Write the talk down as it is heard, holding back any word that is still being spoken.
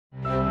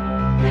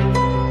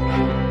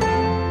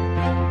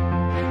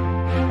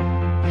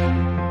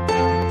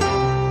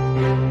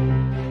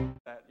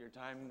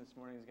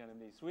morning's going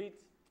to be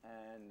sweet.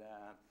 And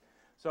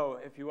so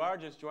if you are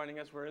just joining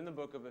us, we're in the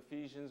book of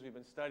Ephesians. We've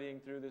been studying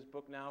through this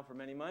book now for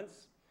many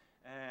months.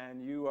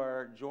 And you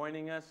are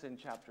joining us in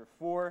chapter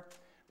 4,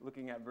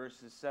 looking at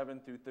verses 7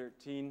 through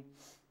 13.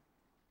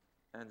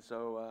 And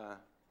so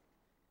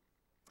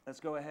let's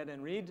go ahead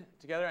and read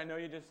together. I know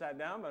you just sat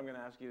down, but I'm going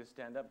to ask you to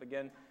stand up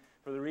again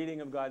for the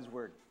reading of God's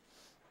Word.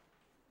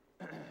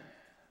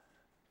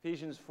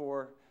 Ephesians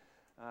 4,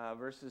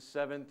 verses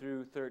 7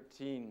 through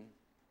 13.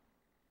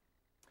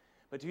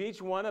 But to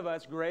each one of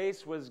us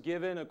grace was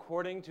given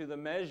according to the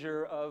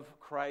measure of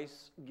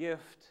Christ's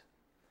gift.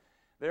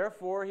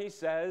 Therefore, he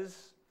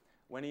says,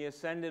 when he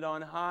ascended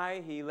on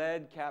high, he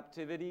led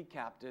captivity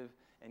captive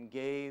and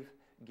gave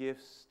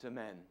gifts to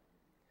men.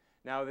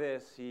 Now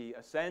this, he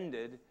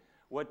ascended,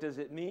 what does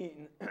it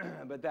mean?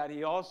 But that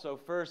he also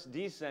first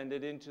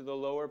descended into the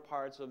lower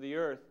parts of the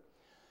earth.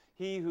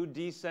 He who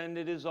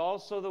descended is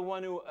also the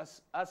one who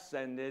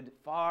ascended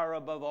far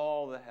above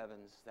all the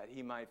heavens, that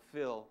he might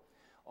fill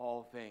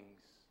all things.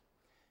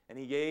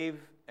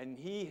 And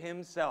he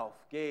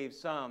himself gave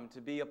some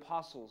to be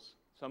apostles,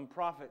 some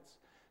prophets,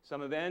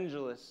 some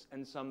evangelists,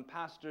 and some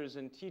pastors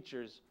and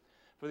teachers,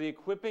 for the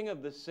equipping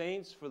of the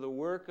saints, for the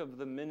work of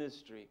the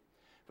ministry,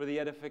 for the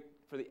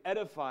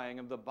edifying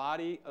of the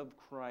body of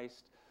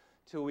Christ,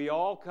 till we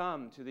all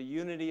come to the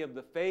unity of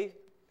the faith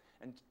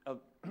and of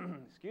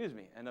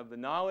and of the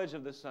knowledge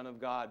of the Son of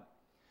God,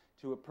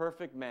 to a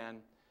perfect man,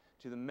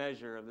 to the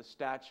measure of the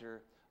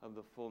stature of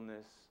the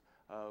fullness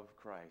of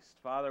Christ.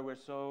 Father, we're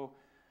so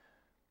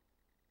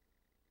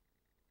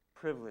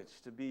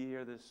privileged to be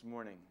here this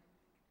morning.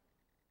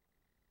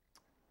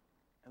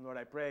 And Lord,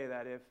 I pray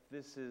that if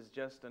this is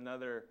just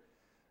another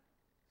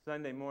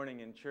Sunday morning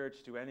in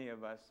church to any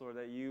of us, Lord,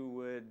 that you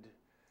would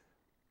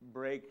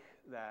break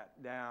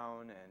that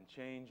down and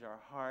change our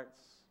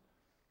hearts,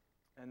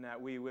 and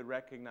that we would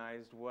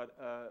recognize what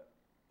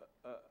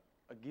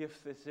a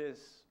gift this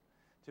is,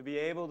 to be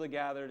able to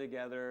gather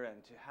together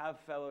and to have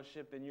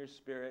fellowship in your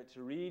Spirit,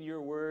 to read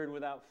your word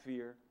without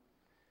fear,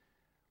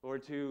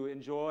 Lord, to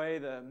enjoy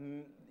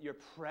your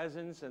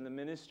presence and the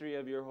ministry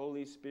of your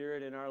Holy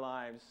Spirit in our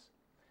lives.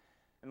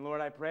 And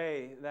Lord, I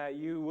pray that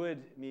you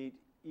would meet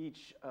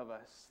each of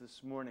us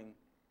this morning.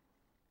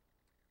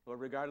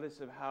 Lord,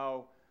 regardless of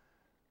how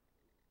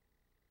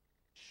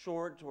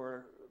short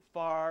or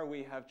far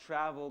we have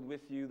traveled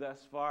with you thus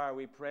far,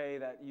 we pray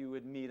that you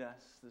would meet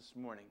us this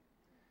morning,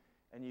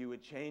 and you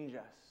would change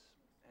us,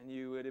 and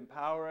you would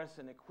empower us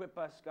and equip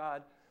us,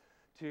 God,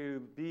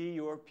 to be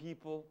your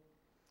people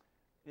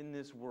in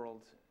this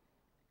world.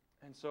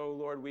 And so,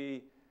 Lord,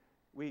 we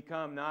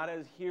come not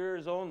as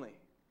hearers only,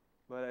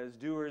 but as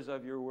doers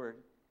of your word,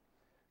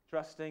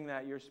 trusting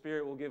that your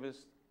Spirit will give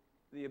us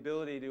the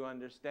ability to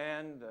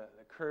understand, the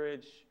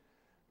courage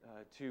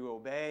to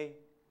obey,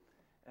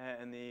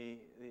 and the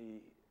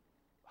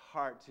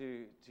heart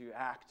to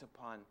act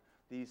upon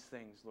these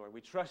things, Lord.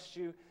 We trust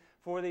you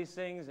for these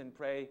things and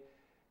pray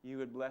you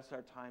would bless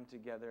our time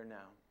together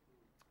now.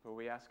 For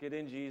we ask it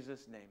in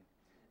Jesus' name.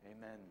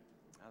 Amen.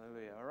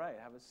 Hallelujah. All right,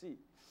 have a seat.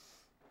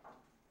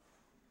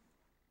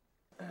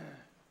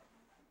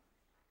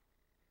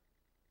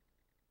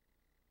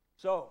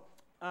 So,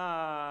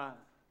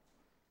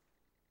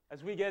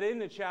 as we get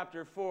into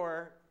chapter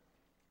 4,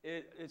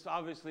 it's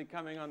obviously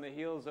coming on the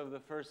heels of the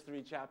first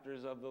 3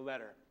 chapters of the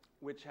letter,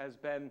 which has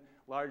been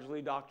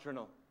largely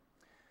doctrinal.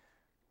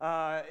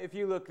 If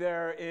you look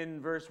there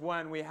in verse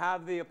 1, we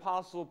have the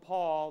Apostle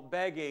Paul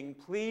begging,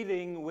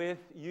 pleading with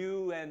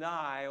you and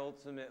I,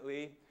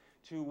 ultimately,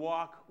 to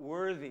walk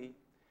worthy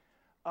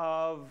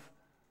of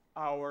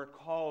our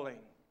calling.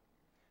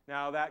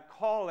 Now, that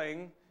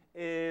calling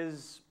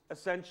is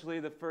essentially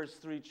the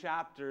first 3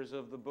 chapters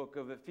of the book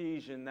of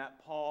Ephesians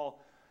that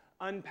Paul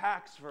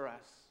unpacks for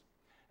us.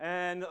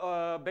 And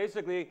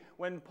basically,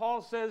 when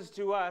Paul says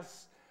to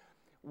us,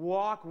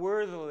 walk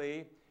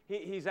worthily,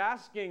 he's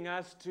asking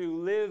us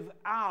to live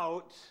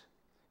out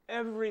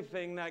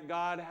everything that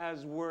God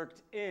has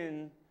worked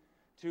in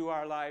to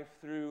our life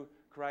through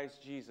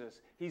Christ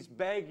Jesus. He's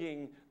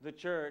begging the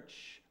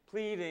church,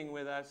 pleading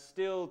with us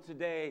still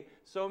today,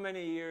 so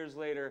many years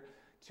later,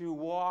 to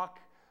walk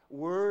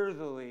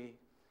worthily,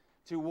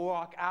 to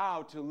walk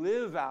out, to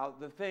live out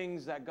the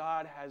things that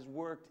God has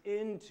worked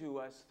into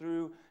us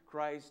through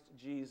Christ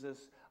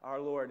Jesus our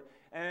Lord.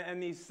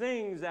 And these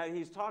things that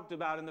he's talked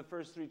about in the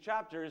first 3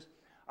 chapters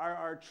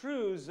are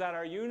truths that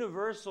are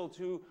universal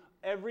to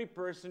every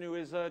person who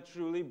is a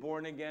truly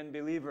born-again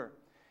believer.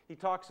 He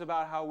talks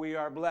about how we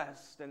are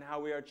blessed and how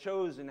we are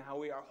chosen, how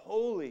we are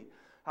holy,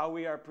 how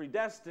we are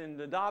predestined,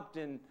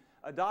 adopted,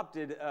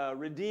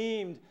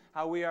 redeemed,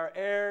 how we are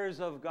heirs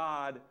of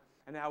God,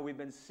 and how we've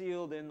been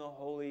sealed in the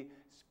Holy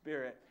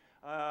Spirit.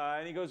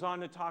 And he goes on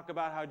to talk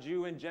about how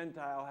Jew and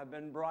Gentile have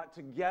been brought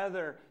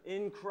together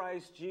in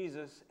Christ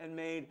Jesus and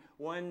made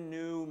one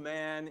new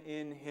man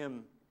in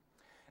him.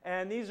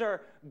 And these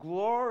are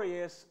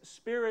glorious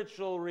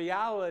spiritual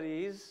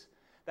realities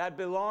that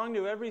belong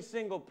to every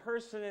single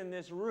person in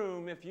this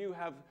room if you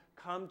have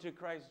come to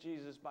Christ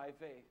Jesus by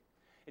faith.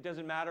 It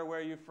doesn't matter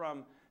where you're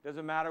from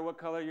Doesn't matter what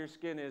color your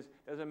skin is.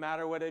 Doesn't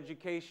matter what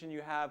education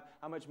you have,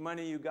 how much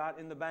money you got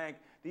in the bank.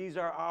 These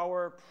are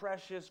our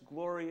precious,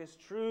 glorious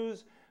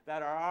truths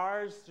that are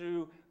ours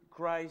through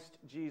Christ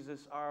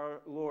Jesus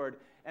our Lord.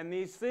 And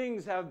these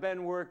things have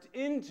been worked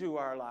into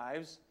our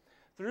lives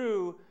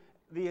through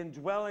the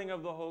indwelling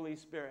of the Holy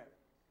Spirit.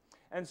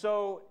 And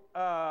so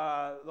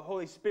the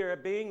Holy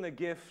Spirit being the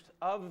gift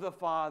of the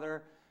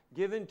Father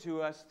given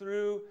to us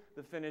through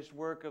the finished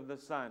work of the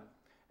Son.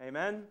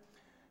 Amen?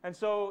 And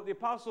so the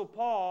Apostle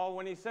Paul,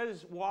 when he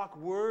says walk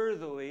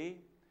worthily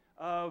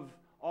of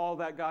all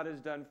that God has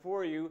done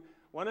for you,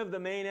 one of the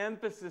main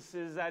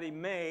emphases that he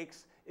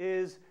makes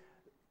is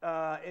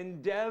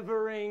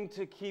endeavoring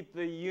to keep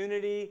the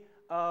unity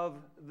of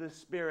the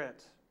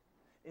Spirit.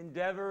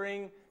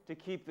 Endeavoring to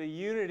keep the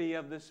unity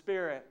of the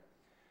Spirit.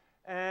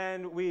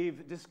 And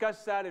we've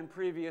discussed that in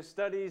previous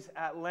studies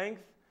at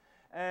length.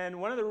 And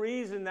one of the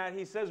reasons that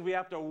he says we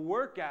have to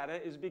work at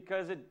it is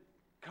because it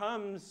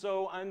comes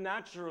so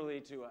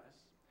unnaturally to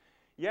us.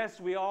 Yes,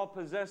 we all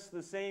possess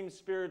the same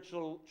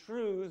spiritual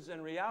truths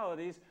and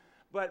realities,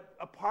 but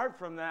apart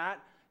from that,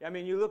 I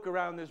mean, you look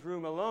around this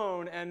room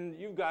alone and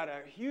you've got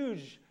a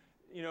huge,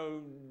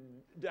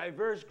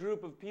 diverse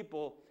group of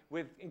people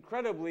with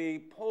incredibly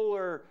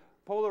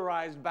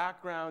polarized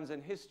backgrounds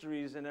and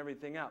histories and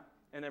everything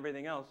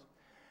else.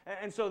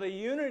 And so the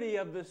unity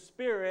of the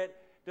Spirit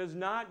does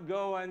not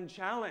go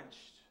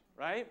unchallenged,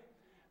 right?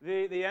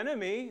 The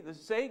enemy, the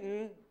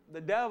Satan,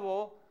 the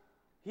devil,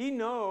 he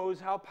knows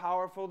how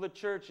powerful the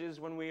church is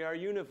when we are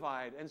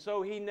unified. And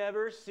so he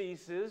never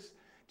ceases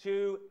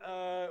to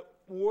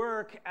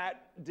work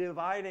at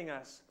dividing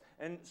us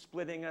and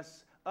splitting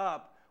us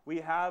up. We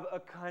have a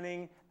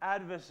cunning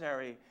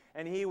adversary,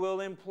 and he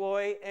will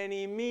employ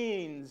any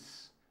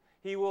means.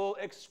 He will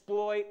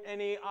exploit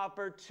any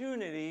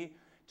opportunity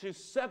to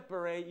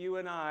separate you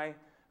and I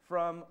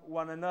from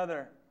one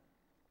another.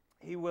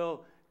 He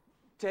will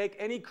take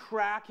any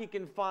crack he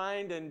can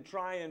find and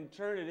try and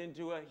turn it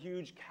into a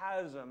huge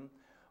chasm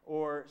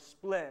or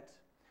split.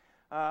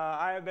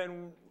 I have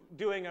been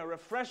doing a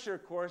refresher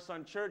course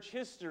on church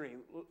history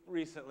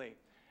recently.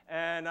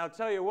 And I'll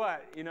tell you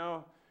what,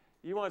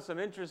 you want some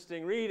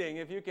interesting reading.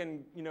 If you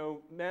can,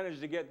 manage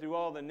to get through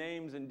all the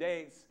names and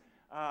dates,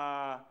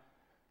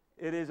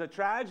 it is a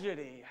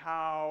tragedy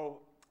how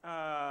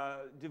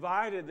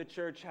divided the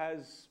church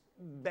has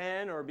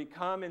been or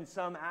become in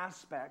some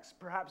aspects.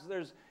 Perhaps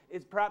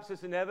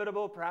it's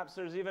inevitable, perhaps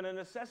there's even a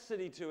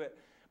necessity to it.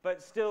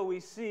 But still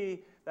we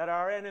see that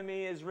our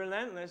enemy is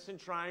relentless in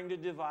trying to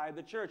divide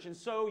the church. And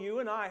so you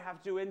and I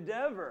have to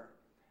endeavor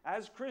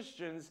as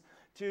Christians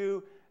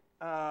to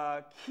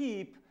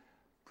keep,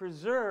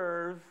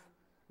 preserve,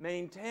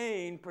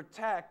 maintain,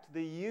 protect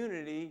the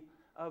unity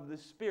of the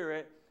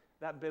Spirit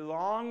that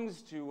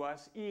belongs to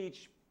us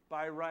each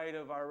by right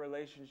of our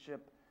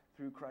relationship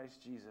through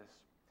Christ Jesus.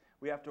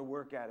 We have to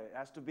work at it. It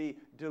has to be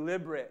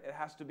deliberate. It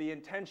has to be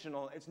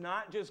intentional. It's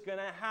not just going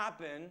to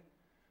happen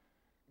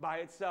by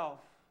itself.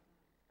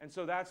 And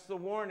so that's the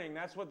warning.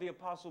 That's what the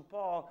Apostle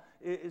Paul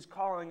is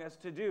calling us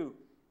to do.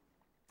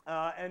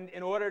 And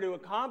in order to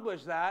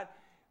accomplish that,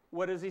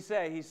 what does he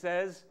say? He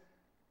says,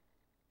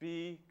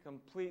 be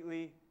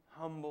completely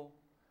humble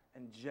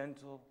and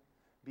gentle.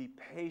 Be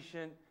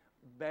patient,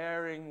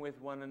 bearing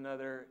with one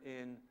another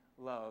in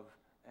love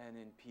and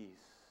in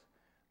peace.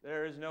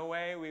 There is no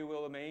way we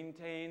will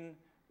maintain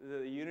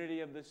the unity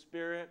of the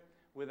Spirit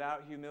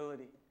without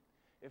humility.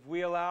 If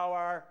we allow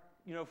our,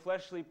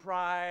 fleshly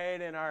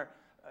pride and our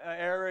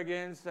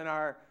arrogance and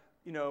our,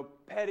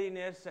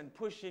 pettiness and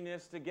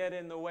pushiness to get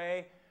in the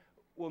way,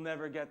 we'll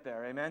never get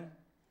there. Amen?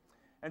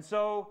 And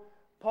so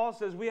Paul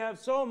says we have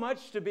so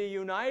much to be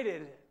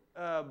united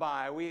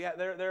by.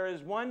 There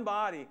is one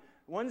body,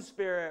 one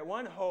Spirit,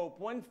 one hope,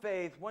 one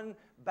faith, one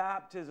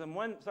baptism,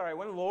 one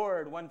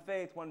Lord, one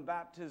faith, one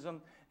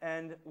baptism,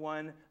 and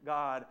one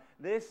God.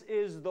 This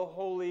is the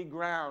holy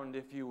ground,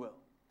 if you will,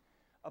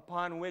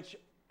 upon which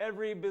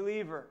every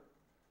believer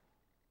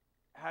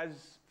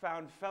has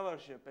found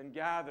fellowship and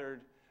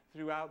gathered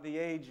throughout the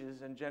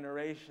ages and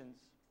generations.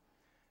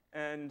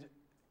 And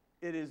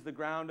it is the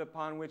ground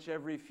upon which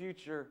every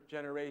future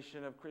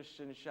generation of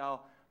Christians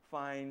shall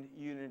find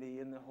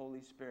unity in the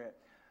Holy Spirit.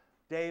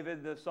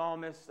 David, the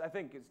psalmist, I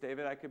think it's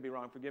David, I could be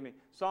wrong, forgive me.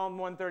 Psalm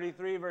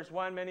 133, verse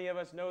 1, many of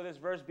us know this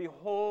verse.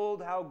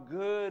 Behold how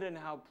good and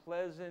how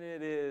pleasant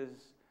it is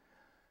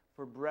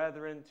for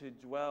brethren to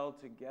dwell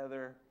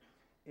together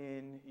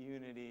in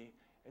unity.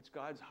 It's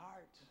God's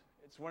heart.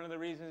 It's one of the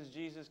reasons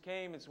Jesus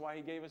came. It's why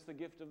he gave us the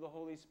gift of the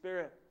Holy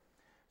Spirit,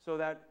 so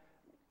that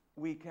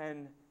we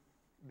can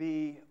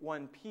be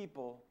one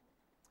people,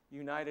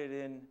 united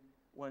in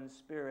one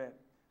spirit,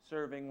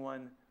 serving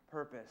one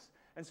purpose.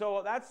 And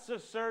so that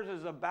just serves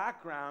as a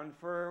background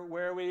for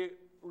where we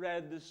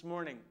read this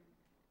morning.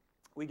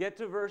 We get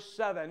to verse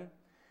 7,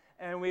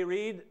 and we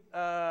read,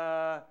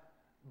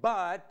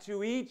 but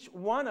to each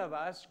one of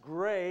us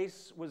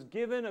grace was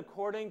given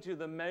according to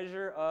the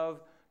measure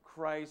of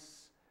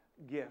Christ's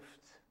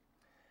gift.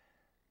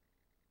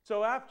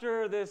 So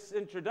after this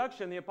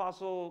introduction, the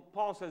Apostle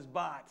Paul says,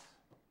 but.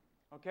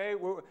 Okay,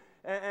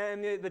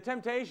 and the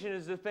temptation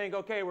is to think,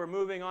 okay, we're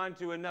moving on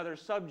to another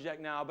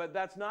subject now, but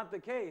that's not the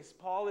case.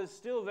 Paul is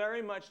still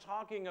very much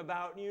talking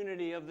about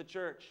unity of the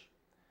church.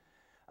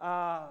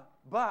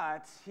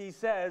 But he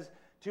says,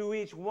 to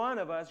each one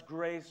of us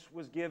grace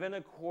was given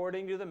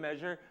according to the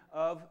measure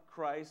of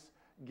Christ's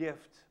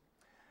gift.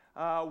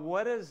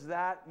 What does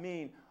that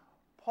mean?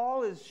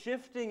 Paul is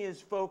shifting his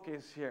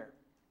focus here.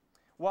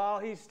 While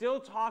he's still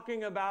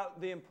talking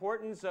about the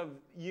importance of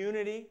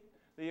unity,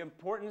 the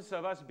importance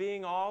of us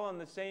being all on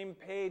the same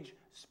page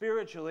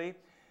spiritually,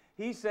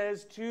 he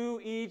says, to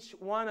each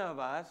one of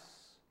us,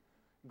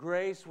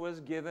 grace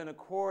was given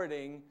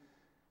according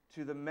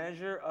to the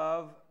measure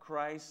of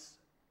Christ's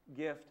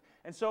gift.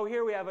 And so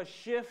here we have a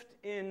shift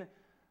in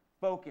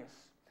focus.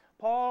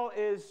 Paul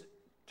is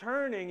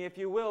turning, if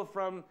you will,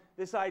 from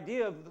this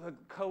idea of the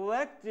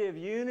collective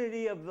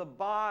unity of the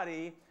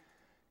body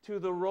to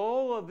the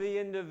role of the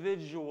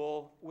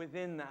individual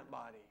within that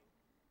body.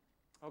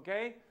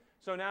 Okay?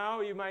 So now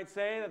you might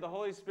say that the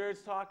Holy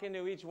Spirit's talking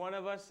to each one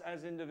of us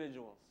as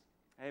individuals.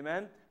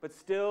 Amen? But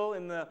still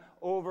in the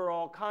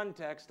overall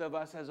context of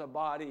us as a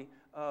body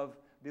of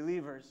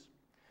believers.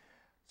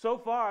 So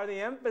far,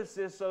 the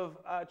emphasis of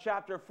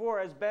chapter 4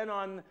 has been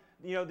on,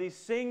 these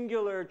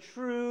singular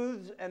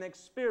truths and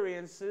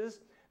experiences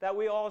that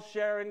we all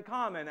share in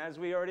common. As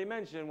we already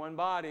mentioned, one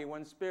body,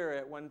 one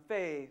spirit, one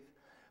faith.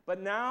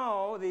 But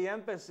now the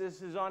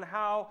emphasis is on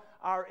how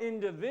our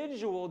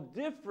individual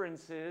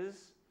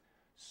differences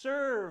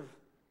serve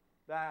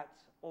that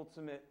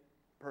ultimate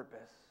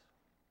purpose.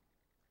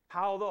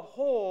 How the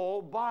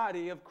whole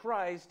body of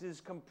Christ is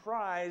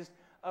comprised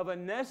of a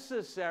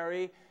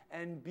necessary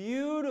and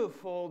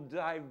beautiful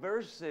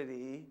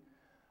diversity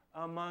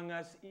among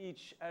us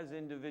each as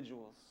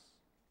individuals.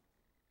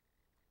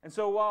 And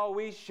so while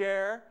we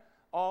share,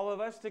 all of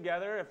us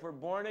together, if we're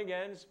born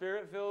again,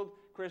 Spirit-filled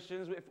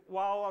Christians,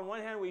 while on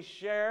one hand we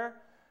share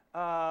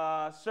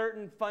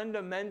certain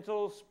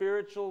fundamental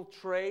spiritual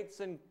traits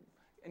and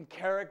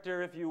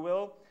character, if you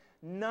will,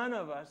 none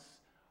of us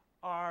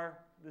are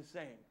the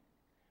same.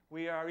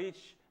 We are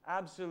each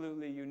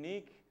absolutely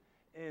unique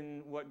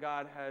in what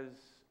God has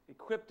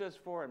equipped us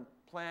for and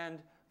planned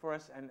for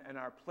us and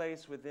our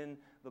place within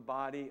the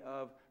body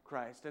of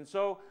Christ. And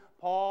so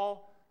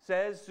Paul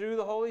says through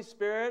the Holy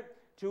Spirit,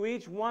 to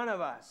each one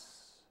of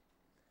us,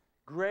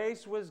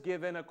 grace was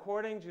given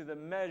according to the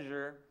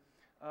measure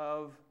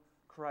of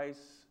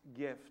Christ's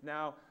gift.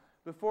 Now,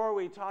 before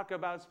we talk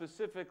about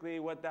specifically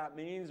what that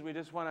means, we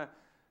just want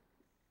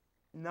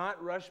to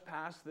not rush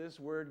past this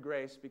word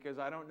grace, because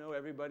I don't know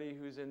everybody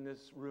who's in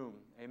this room.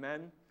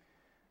 Amen?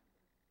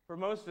 For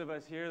most of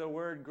us here, the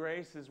word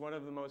grace is one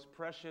of the most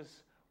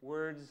precious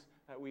words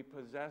that we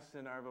possess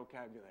in our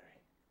vocabulary.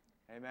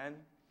 Amen?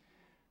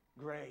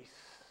 Grace.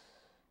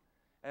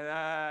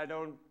 And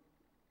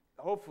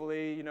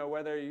hopefully,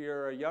 whether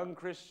you're a young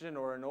Christian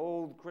or an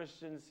old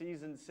Christian,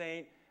 seasoned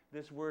saint,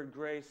 this word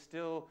grace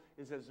still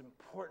is as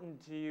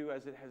important to you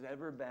as it has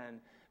ever been,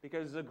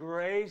 because the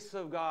grace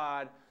of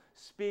God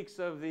speaks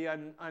of the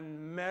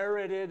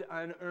unmerited,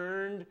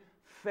 unearned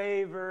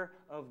favor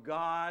of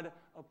God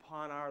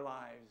upon our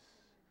lives.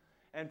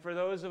 And for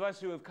those of us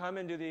who have come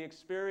into the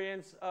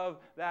experience of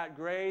that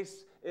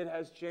grace, it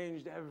has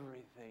changed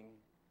everything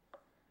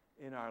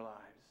in our lives.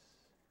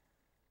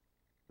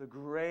 The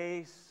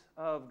grace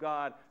of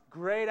God.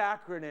 Great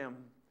acronym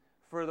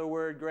for the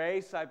word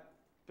grace. I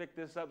picked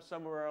this up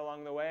somewhere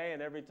along the way,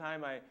 and every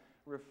time I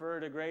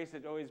refer to grace,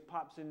 it always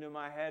pops into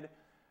my head.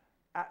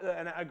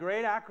 A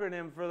great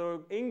acronym for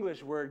the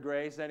English word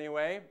grace,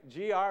 anyway.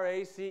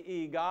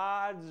 G-R-A-C-E.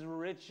 God's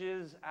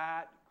riches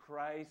at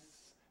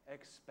Christ's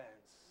expense.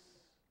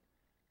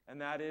 And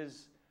that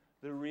is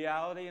the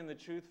reality and the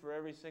truth for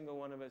every single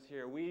one of us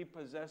here. We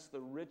possess the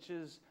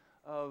riches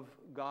of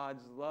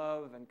God's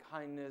love and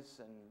kindness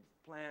and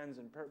plans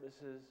and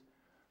purposes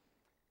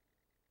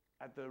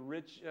at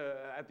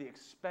the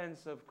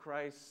expense of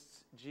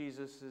Christ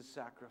Jesus'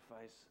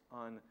 sacrifice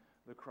on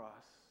the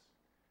cross.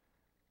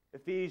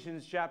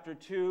 Ephesians chapter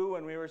 2,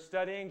 when we were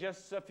studying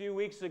just a few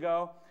weeks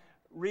ago,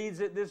 reads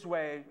it this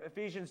way.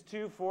 Ephesians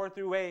 2, 4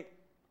 through 8.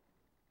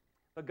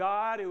 But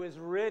God, who is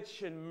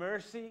rich in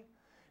mercy,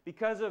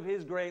 because of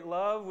his great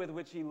love with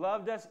which he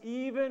loved us,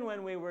 even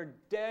when we were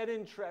dead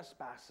in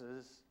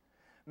trespasses,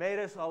 made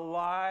us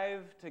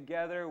alive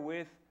together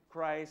with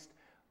Christ.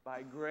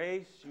 By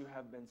grace you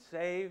have been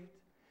saved.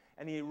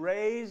 And he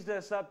raised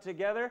us up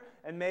together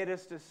and made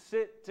us to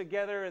sit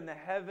together in the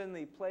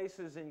heavenly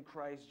places in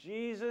Christ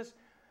Jesus,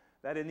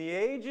 that in the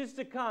ages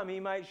to come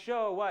he might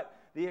show what?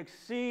 The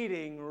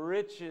exceeding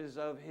riches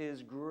of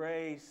his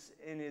grace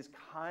in his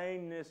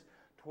kindness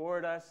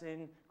toward us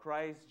in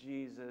Christ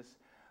Jesus.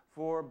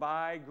 For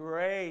by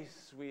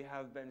grace we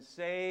have been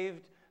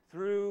saved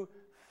through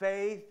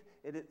faith,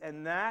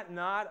 and that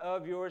not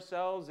of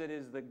yourselves. It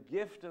is the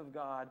gift of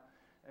God,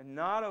 and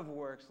not of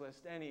works,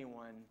 lest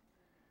anyone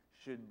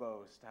should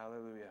boast.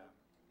 Hallelujah.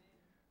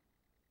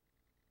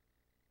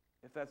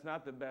 If that's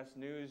not the best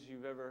news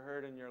you've ever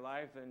heard in your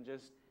life, then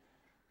just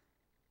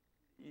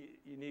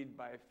you need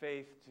by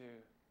faith to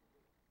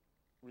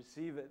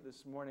receive it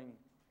this morning,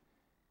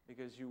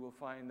 because you will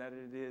find that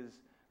it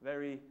is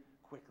very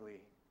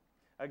quickly.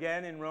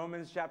 Again, in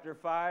Romans chapter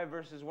 5,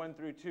 verses 1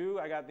 through 2,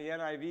 I got the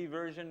NIV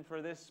version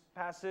for this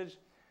passage.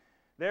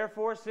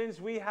 Therefore, since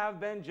we have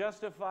been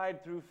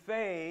justified through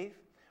faith,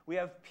 we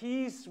have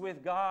peace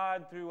with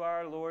God through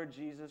our Lord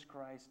Jesus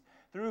Christ,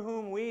 through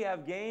whom we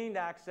have gained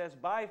access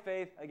by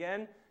faith,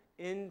 again,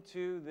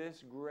 into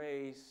this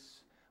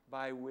grace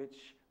by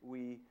which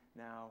we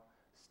now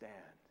stand.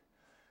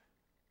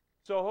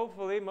 So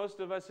hopefully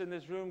most of us in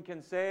this room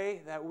can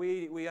say that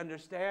we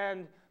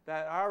understand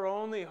that our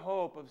only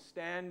hope of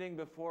standing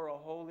before a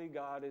holy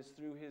God is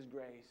through His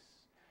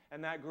grace.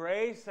 And that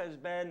grace has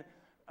been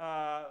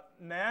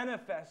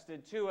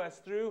manifested to us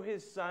through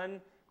His Son,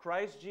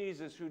 Christ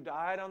Jesus, who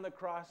died on the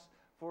cross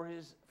for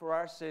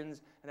our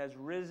sins and has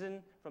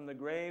risen from the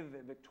grave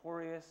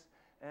victorious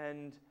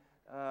and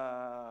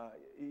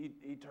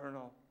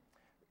eternal.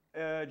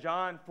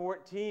 John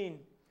 14,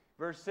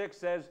 verse 6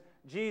 says,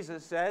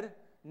 Jesus said,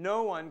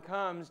 "No one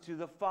comes to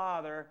the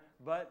Father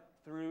but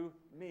through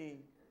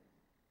me."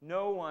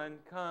 No one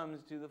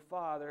comes to the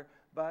Father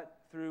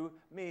but through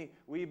me.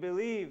 We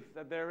believe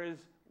that there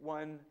is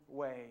one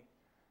way,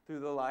 through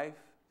the life,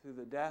 through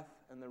the death,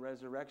 and the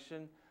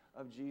resurrection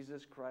of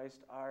Jesus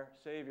Christ our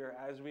Savior.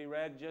 As we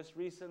read just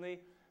recently,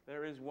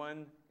 there is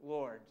one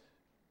Lord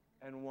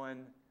and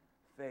one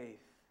faith.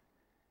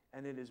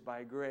 And it is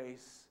by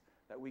grace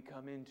that we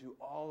come into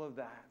all of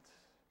that.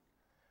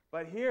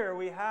 But here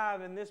we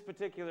have in this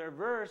particular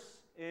verse,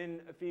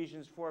 in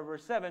Ephesians 4,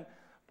 verse 7,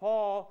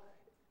 Paul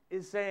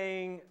is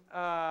saying,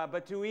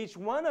 but to each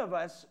one of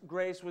us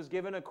grace was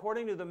given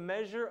according to the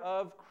measure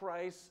of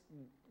Christ's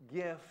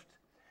gift.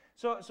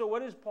 So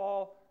what is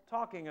Paul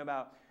talking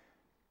about?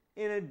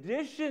 In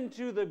addition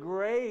to the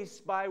grace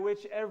by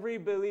which every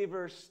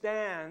believer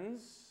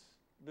stands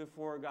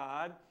before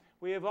God,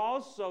 we have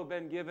also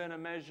been given a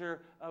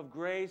measure of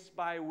grace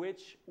by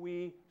which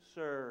we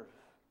serve.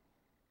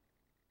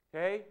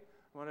 Okay?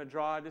 I want to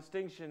draw a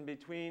distinction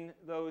between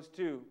those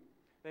two.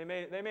 They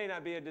may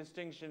not be a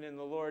distinction in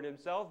the Lord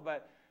Himself,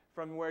 but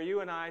from where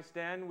you and I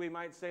stand, we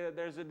might say that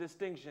there's a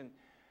distinction.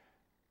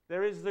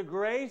 There is the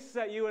grace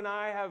that you and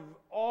I have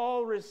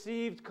all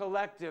received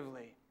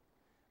collectively,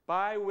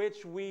 by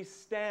which we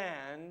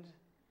stand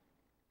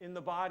in the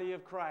body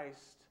of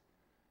Christ.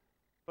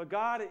 But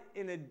God,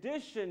 in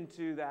addition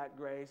to that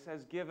grace,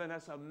 has given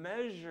us a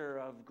measure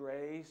of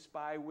grace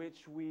by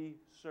which we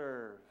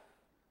serve.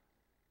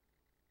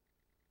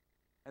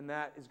 And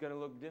that is going to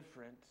look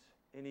different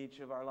in each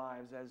of our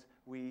lives, as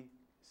we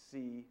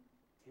see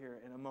here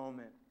in a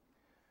moment.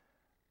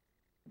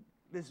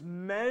 This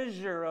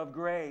measure of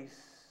grace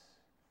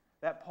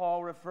that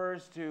Paul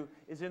refers to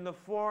is in the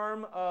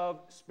form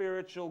of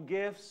spiritual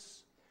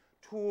gifts,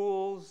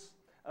 tools,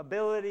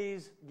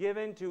 abilities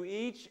given to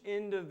each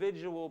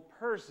individual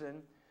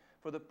person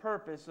for the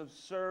purpose of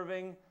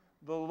serving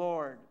the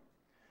Lord.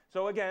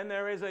 So again,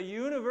 there is a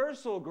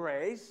universal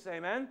grace,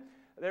 amen?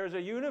 There is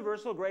a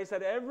universal grace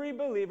that every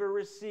believer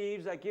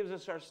receives that gives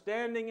us our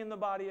standing in the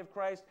body of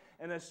Christ,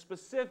 and a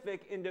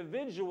specific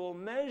individual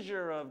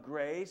measure of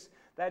grace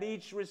that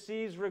each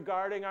receives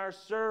regarding our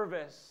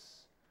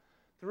service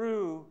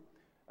through,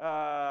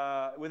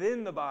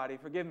 within the body,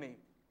 forgive me.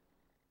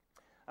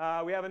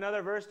 We have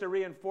another verse to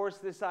reinforce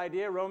this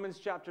idea, Romans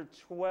chapter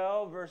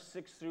 12, verse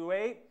 6 through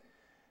 8.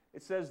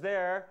 It says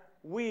there,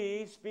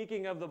 we,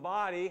 speaking of the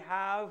body,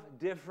 have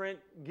different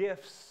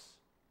gifts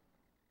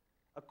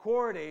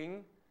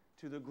according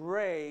to the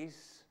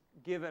grace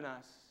given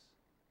us.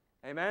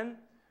 Amen?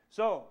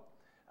 So,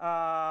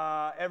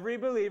 every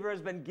believer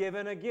has been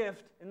given a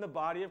gift in the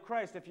body of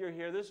Christ. If you're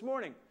here this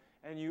morning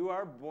and you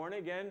are born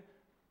again,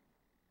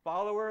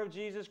 follower of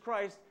Jesus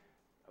Christ,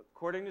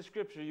 according to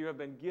Scripture, you have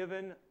been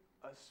given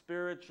a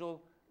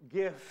spiritual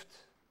gift.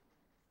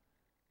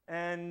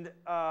 And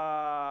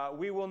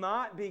we will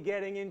not be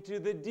getting into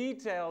the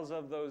details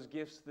of those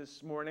gifts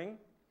this morning.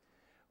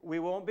 We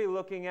won't be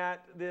looking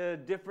at the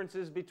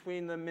differences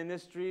between the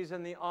ministries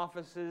and the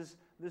offices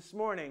this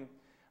morning.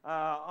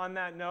 On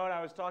that note,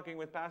 I was talking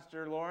with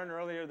Pastor Lauren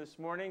earlier this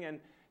morning, and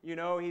you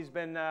know he's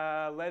been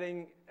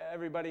letting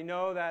everybody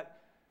know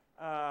that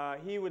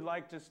he would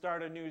like to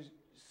start a new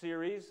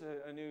series,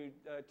 a new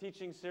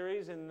teaching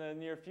series in the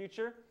near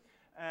future.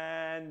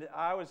 And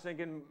I was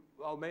thinking,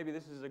 well, maybe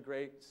this is a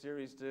great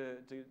series to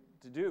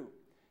do.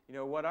 You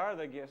know, what are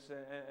the gifts,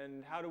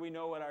 and how do we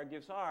know what our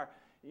gifts are?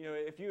 You know,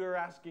 if you are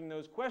asking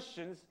those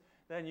questions,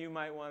 then you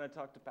might want to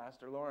talk to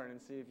Pastor Lauren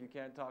and see if you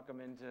can't talk him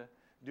into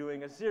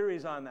doing a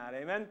series on that.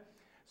 Amen?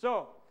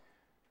 So,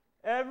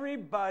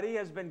 everybody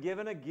has been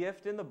given a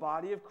gift in the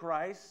body of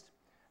Christ.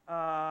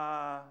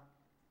 And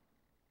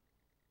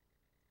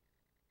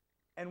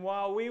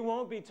while we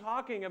won't be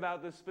talking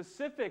about the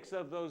specifics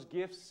of those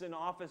gifts and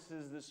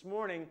offices this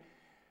morning,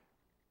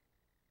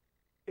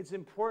 it's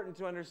important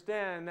to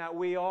understand that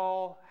we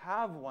all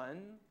have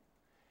one.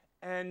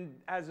 And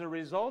as a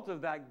result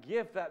of that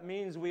gift, that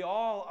means we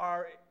all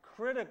are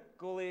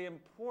critically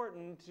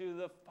important to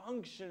the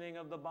functioning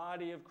of the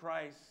body of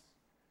Christ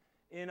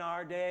in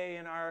our day,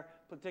 in our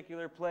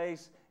particular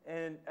place,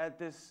 and at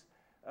this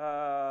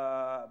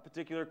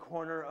particular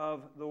corner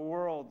of the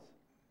world.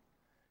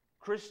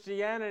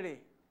 Christianity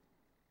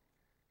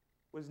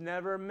was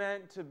never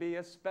meant to be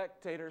a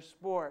spectator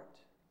sport.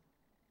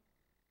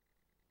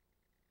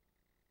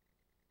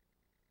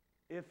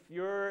 If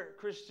your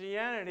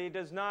Christianity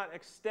does not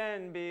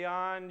extend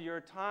beyond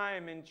your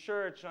time in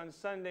church on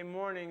Sunday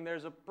morning,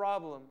 there's a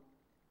problem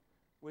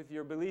with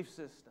your belief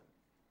system.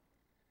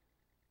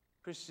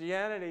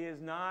 Christianity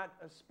is not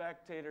a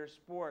spectator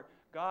sport.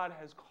 God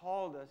has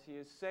called us. He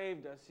has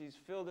saved us. He's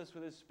filled us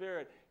with His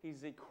Spirit.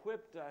 He's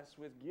equipped us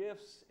with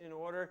gifts in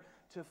order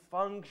to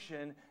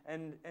function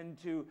and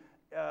to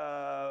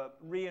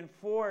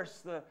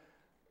reinforce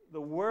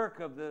the work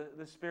of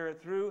the Spirit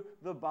through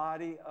the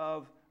body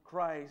of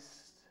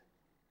Christ.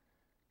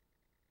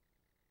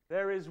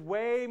 There is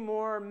way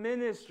more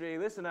ministry.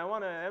 Listen, I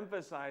want to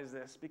emphasize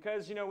this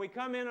because, we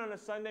come in on a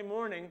Sunday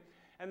morning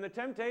and the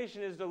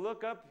temptation is to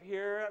look up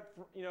here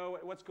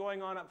at, what's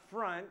going on up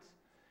front.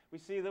 We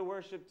see the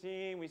worship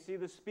team, we see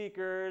the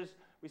speakers,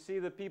 we see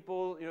the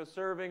people,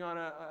 serving on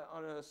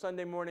a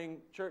Sunday morning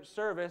church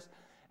service,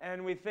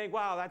 and we think,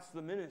 wow, that's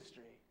the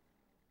ministry.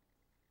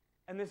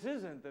 And this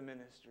isn't the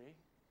ministry.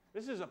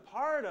 This is a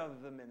part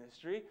of the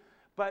ministry,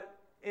 but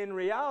in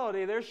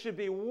reality, there should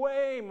be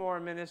way more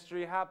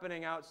ministry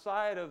happening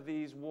outside of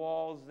these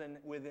walls than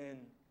within.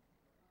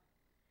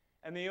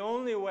 And the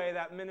only way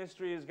that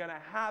ministry is going to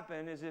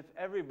happen is if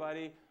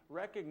everybody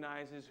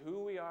recognizes who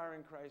we are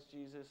in Christ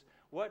Jesus,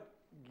 what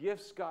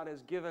gifts God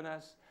has given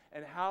us,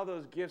 and how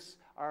those gifts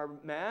are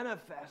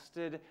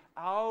manifested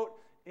out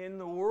in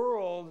the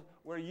world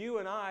where you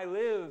and I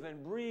live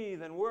and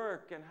breathe and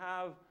work and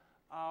have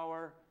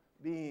our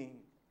being.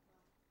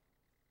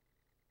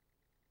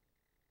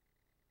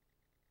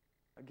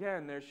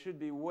 Again, there should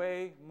be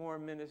way more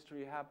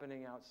ministry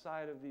happening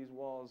outside of these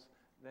walls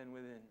than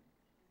within.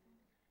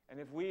 And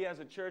if we as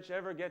a church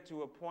ever get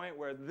to a point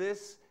where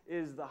this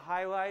is the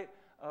highlight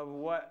of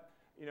what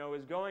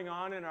is going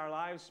on in our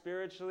lives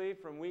spiritually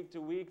from week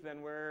to week, then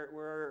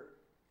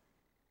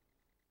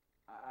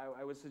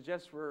I would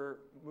suggest we're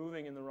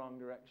moving in the wrong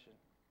direction.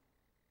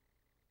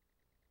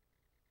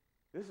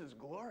 This is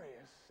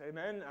glorious.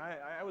 Amen.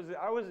 I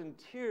was in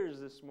tears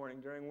this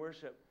morning during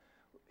worship.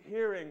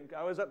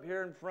 I was up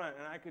here in front,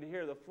 and I could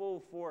hear the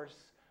full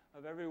force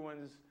of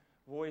everyone's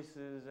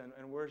voices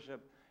and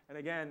worship. And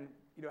again,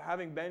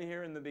 having been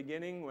here in the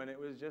beginning when it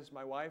was just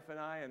my wife and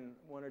I and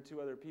one or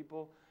two other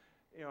people,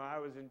 I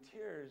was in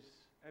tears.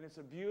 And it's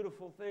a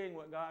beautiful thing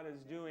what God is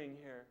doing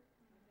here.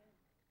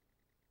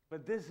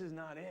 But this is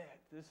not it.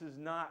 This is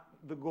not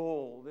the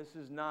goal. This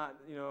is not,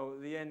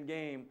 the end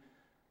game.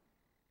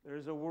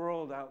 There's a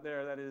world out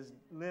there that is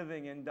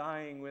living and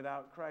dying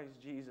without Christ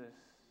Jesus.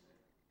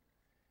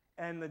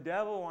 And the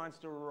devil wants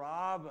to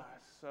rob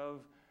us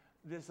of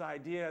this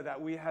idea that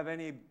we have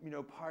any,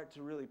 part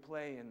to really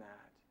play in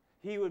that.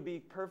 He would be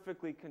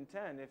perfectly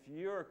content if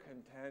you're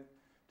content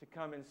to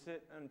come and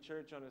sit in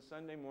church on a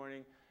Sunday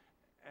morning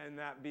and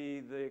that be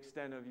the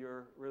extent of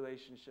your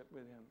relationship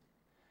with Him.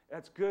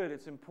 That's good.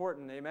 It's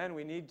important. Amen.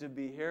 We need to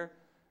be here.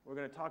 We're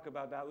going to talk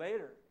about that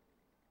later.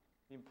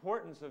 The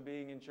importance of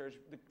being in church,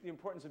 the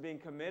importance of being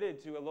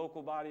committed to a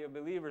local body of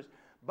believers.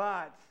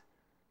 But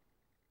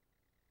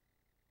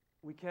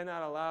we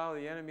cannot allow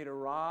the enemy to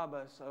rob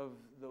us of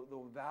the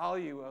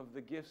value of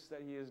the gifts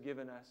that He has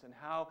given us and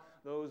how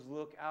those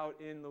look out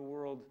in the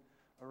world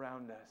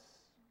around us.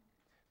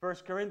 1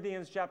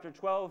 Corinthians chapter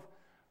 12,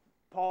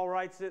 Paul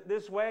writes it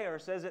this way, or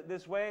says it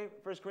this way,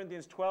 1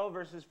 Corinthians 12,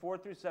 verses 4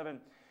 through 7.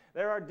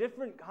 There are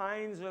different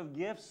kinds of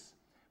gifts,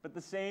 but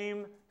the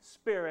same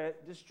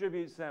Spirit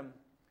distributes them.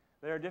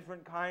 There are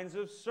different kinds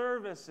of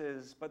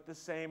services, but the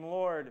same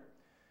Lord.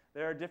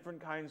 There are different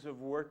kinds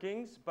of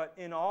workings, but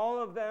in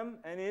all of them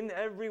and in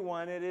every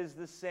one it is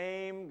the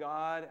same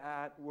God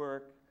at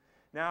work.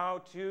 Now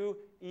to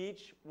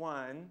each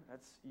one,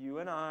 that's you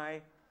and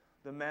I,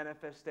 the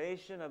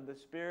manifestation of the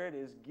Spirit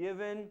is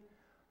given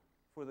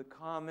for the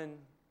common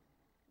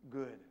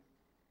good.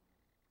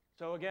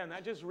 So again,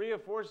 that just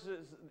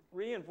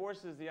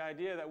reinforces the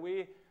idea that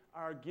we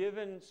are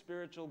given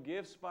spiritual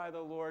gifts by the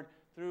Lord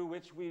through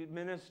which we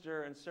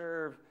minister and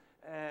serve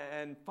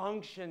and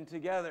function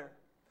together.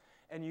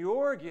 And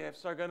your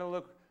gifts are going to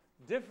look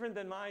different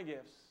than my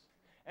gifts.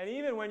 And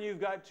even when you've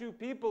got two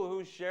people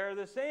who share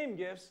the same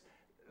gifts,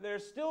 they're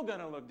still going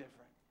to look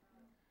different.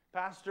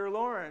 Pastor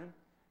Lauren,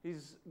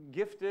 he's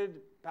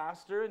gifted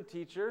pastor and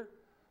teacher.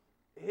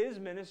 His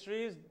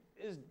ministry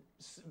is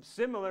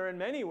similar in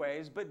many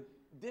ways, but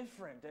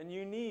different and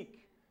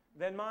unique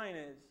than mine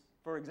is,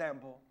 for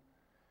example.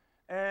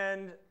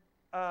 And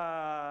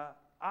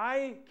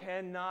I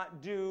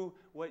cannot do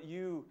what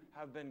you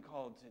have been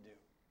called to do.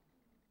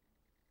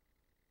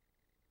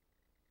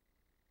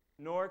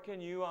 Nor can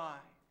you I.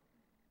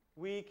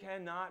 We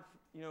cannot,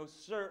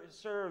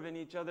 serve in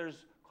each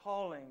other's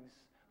callings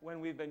when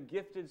we've been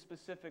gifted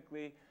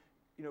specifically,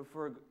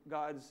 for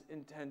God's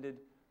intended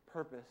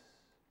purpose.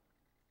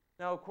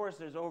 Now, of course,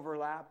 there's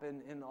overlap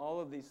in all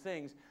of these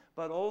things,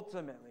 but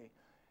ultimately,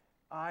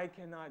 I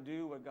cannot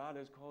do what God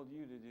has called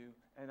you to do,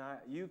 and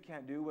you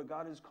can't do what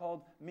God has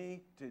called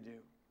me to do.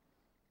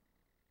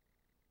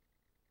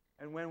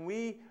 And when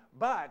we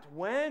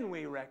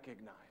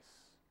recognize,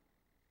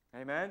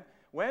 amen,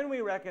 when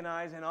we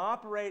recognize and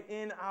operate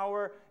in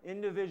our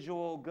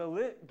individual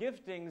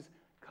giftings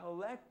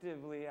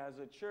collectively as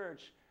a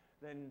church,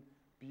 then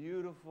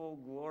beautiful,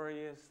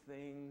 glorious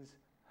things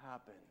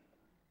happen.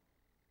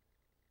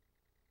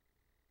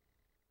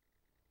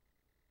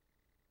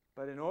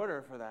 But in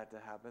order for that to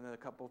happen, a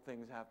couple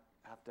things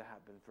have to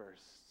happen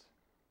first.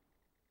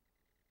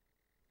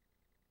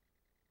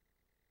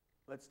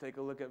 Let's take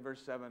a look at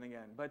verse 7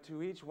 again. But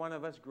to each one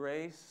of us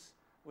grace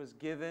was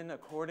given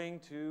according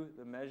to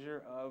the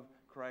measure of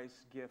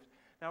Christ's gift.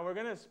 Now we're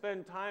going to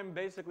spend time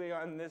basically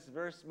on this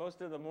verse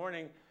most of the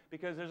morning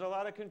because there's a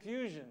lot of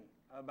confusion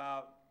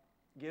about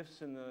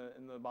gifts in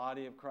the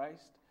body of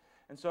Christ.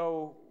 And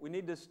so we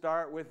need to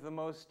start with the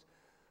most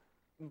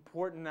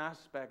important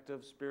aspect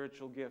of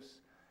spiritual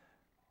gifts.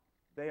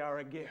 They are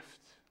a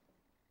gift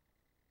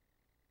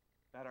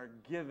that are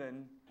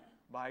given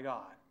by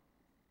God.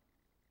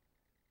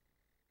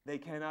 They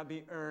cannot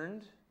be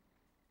earned,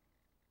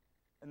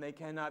 and they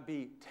cannot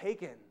be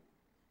taken.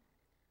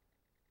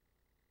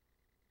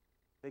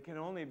 They can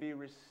only be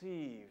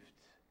received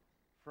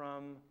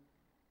from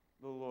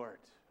the Lord.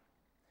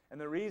 And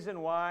the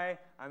reason why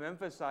I'm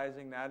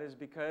emphasizing that is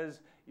because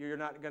you're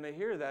not going to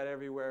hear that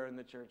everywhere in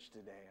the church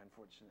today,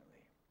 unfortunately.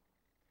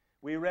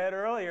 We read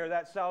earlier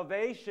that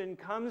salvation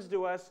comes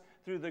to us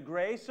through the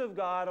grace of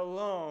God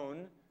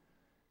alone.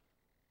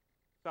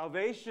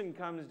 Salvation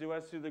comes to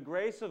us through the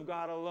grace of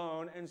God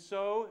alone, and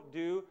so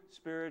do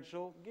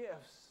spiritual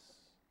gifts.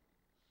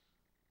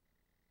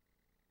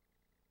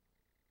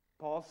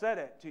 Paul said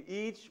it. To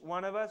each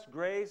one of us,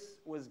 grace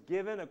was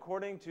given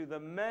according to the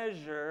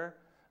measure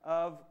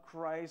of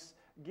Christ's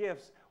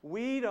gifts.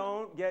 We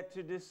don't get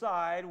to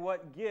decide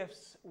what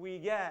gifts we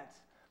get.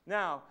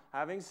 Now,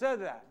 having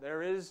said that,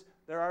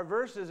 there are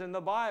verses in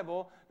the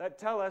Bible that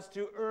tell us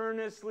to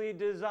earnestly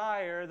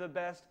desire the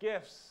best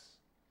gifts.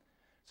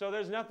 So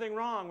there's nothing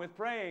wrong with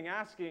praying,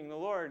 asking the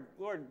Lord,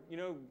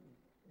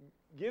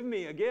 give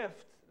me a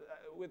gift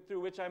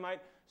through which I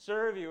might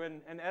serve you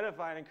and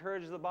edify and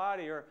encourage the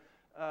body or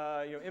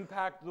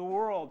impact the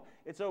world.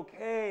 It's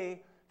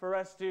okay for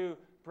us to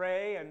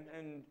pray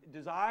and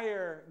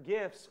desire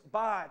gifts,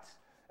 but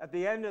at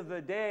the end of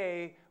the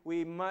day,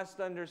 we must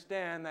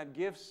understand that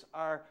gifts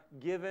are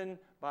given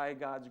by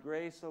God's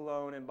grace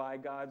alone and by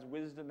God's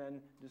wisdom and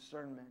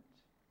discernment.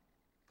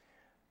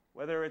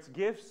 Whether it's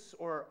gifts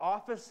or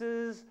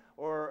offices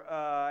or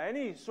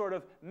any sort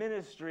of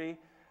ministry,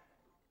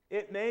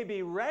 it may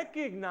be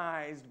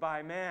recognized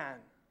by man,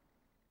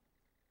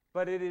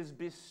 but it is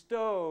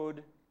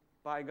bestowed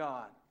by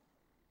God.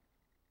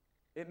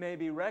 It may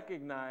be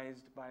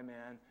recognized by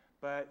man,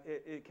 but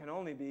it can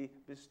only be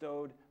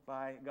bestowed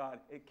by God.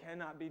 It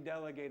cannot be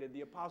delegated.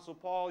 The Apostle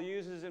Paul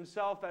uses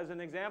himself as an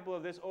example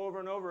of this over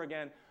and over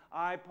again.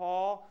 I,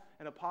 Paul,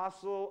 an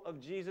apostle of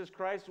Jesus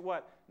Christ,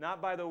 what?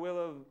 Not by the will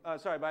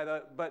of,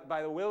 but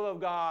by the will of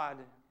God.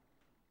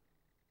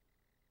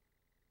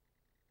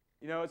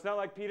 It's not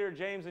like Peter,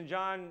 James, and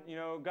John,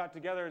 got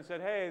together and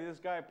said, hey, this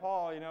guy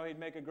Paul, he'd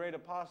make a great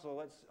apostle.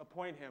 Let's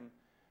appoint him.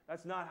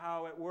 That's not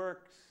how it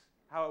works,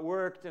 how it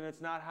worked, and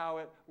it's not how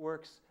it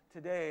works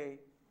today.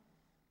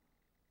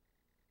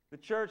 The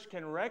church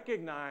can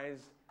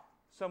recognize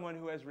someone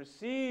who has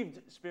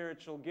received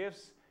spiritual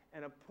gifts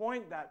and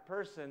appoint that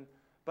person,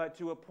 but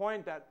to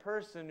appoint that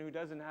person who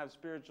doesn't have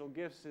spiritual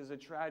gifts is a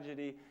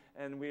tragedy,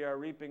 and we are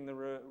reaping the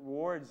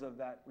rewards of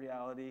that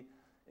reality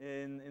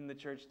in the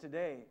church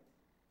today.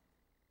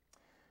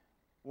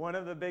 One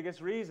of the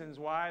biggest reasons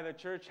why the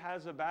church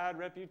has a bad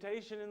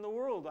reputation in the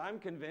world, I'm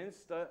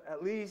convinced,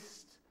 at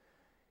least,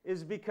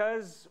 is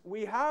because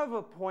we have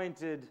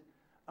appointed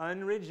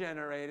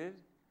unregenerated,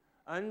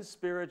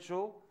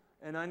 unspiritual,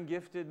 and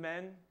ungifted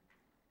men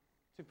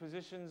to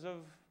positions of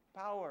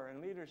power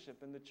and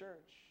leadership in the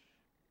church.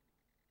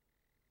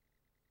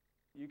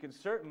 You can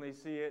certainly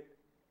see it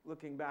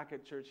looking back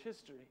at church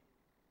history.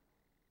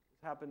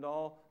 It's happened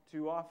all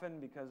too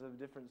often because of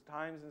different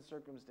times and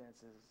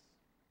circumstances.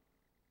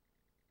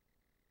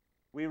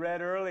 We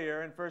read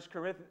earlier in 1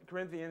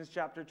 Corinthians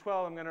chapter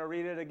 12, I'm going to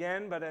read it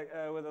again, but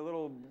with a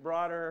little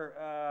broader,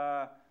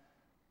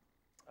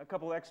 a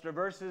couple extra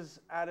verses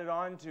added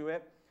on to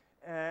it.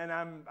 And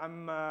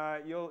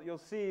you'll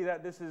see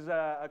that this is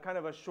a kind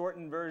of a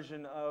shortened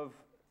version of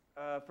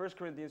 1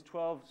 Corinthians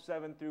 12,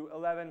 7 through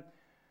 11.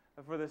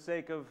 For the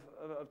sake of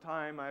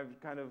time, I've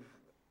kind of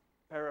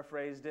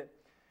paraphrased it.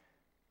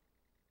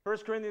 1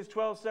 Corinthians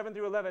 12, 7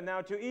 through 11.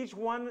 Now to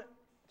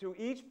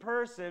each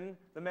person,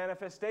 the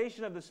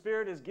manifestation of the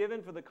Spirit is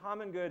given for the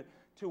common good.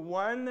 To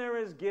one there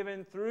is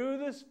given through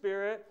the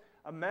Spirit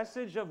a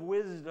message of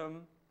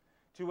wisdom,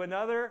 to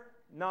another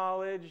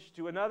knowledge,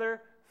 to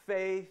another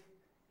faith,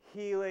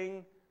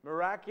 healing,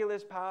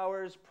 miraculous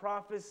powers,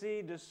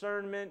 prophecy,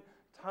 discernment,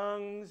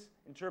 tongues,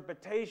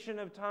 interpretation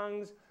of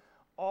tongues.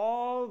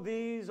 All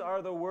these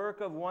are the work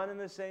of one and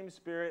the same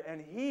Spirit, and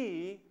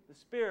He, the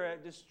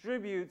Spirit,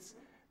 distributes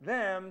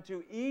them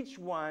to each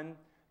one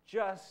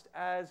just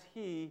as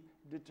He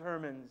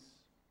determines.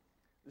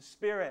 The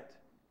Spirit,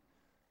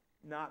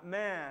 not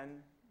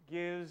man,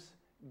 gives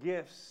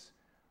gifts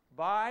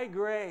by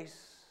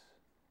grace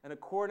and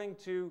according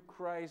to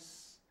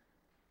Christ's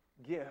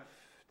gift.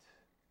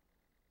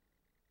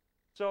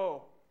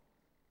 So,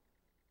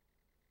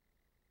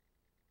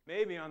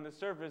 maybe on the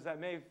surface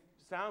that may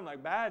sound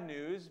like bad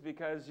news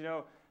because,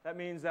 that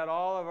means that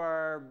all of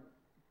our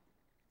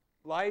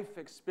life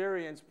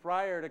experience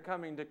prior to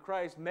coming to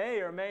Christ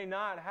may or may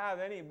not have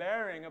any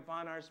bearing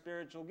upon our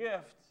spiritual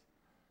gifts.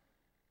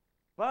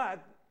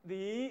 But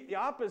the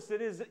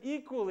opposite is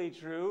equally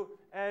true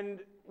and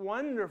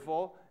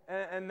wonderful,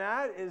 and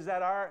that is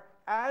that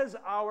as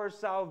our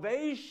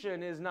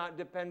salvation is not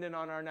dependent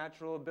on our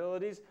natural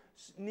abilities,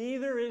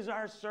 neither is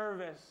our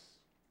service.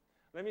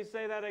 Let me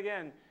say that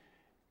again.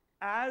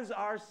 As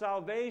our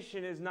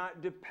salvation is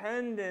not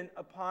dependent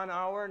upon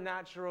our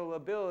natural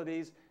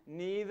abilities,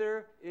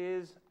 neither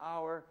is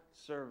our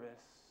service.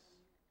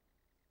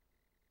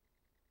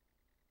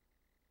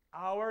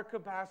 Our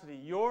capacity,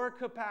 your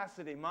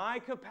capacity, my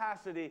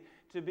capacity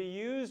to be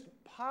used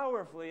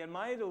powerfully and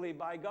mightily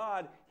by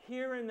God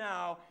here and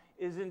now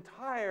is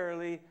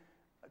entirely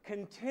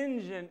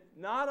contingent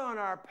not on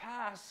our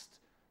past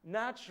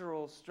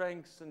natural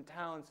strengths and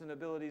talents and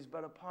abilities,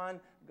 but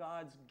upon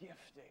God's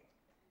gifting.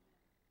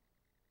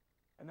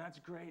 And that's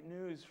great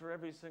news for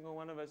every single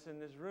one of us in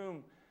this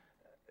room.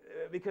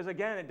 Because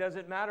again, it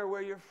doesn't matter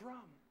where you're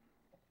from.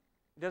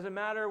 It doesn't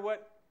matter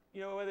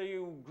whether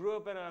you grew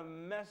up in a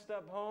messed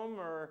up home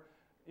or,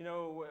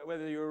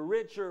 whether you're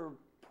rich or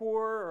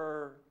poor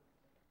or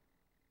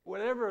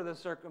whatever the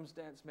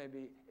circumstance may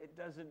be. It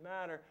doesn't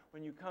matter.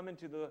 When you come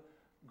into the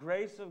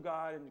grace of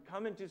God and you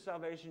come into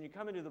salvation, you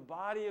come into the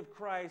body of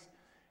Christ,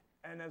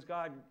 and as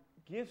God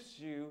gifts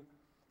you,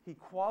 He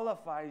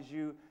qualifies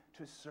you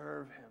to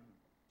serve Him.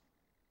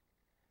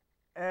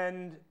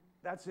 And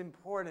that's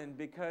important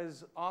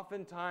because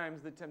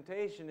oftentimes the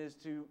temptation is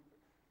to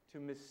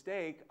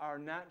mistake our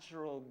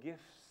natural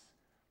gifts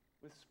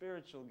with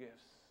spiritual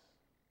gifts.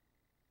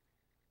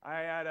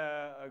 I had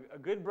a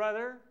good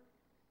brother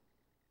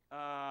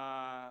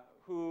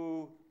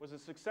who was a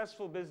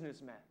successful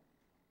businessman.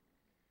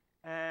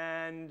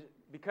 And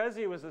because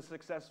he was a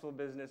successful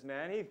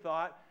businessman, he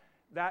thought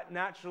that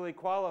naturally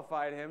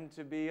qualified him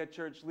to be a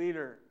church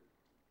leader.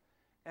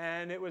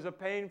 And it was a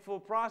painful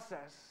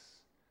process.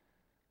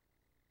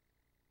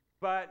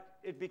 But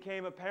it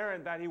became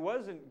apparent that he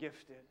wasn't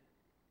gifted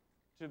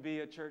to be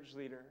a church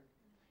leader.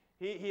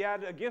 He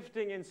had a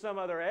gifting in some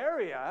other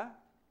area,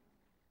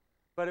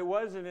 but it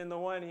wasn't in the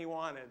one he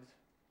wanted.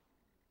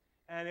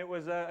 And it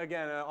was,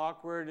 again, an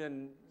awkward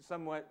and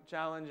somewhat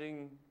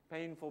challenging,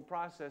 painful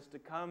process to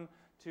come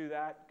to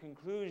that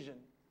conclusion.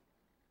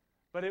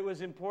 But it was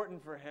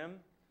important for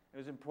him. It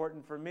was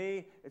important for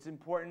me. It's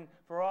important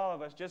for all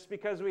of us. Just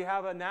because we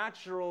have a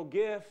natural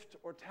gift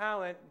or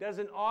talent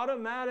doesn't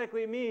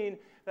automatically mean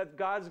that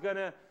God's going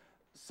to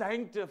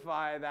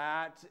sanctify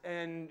that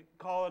and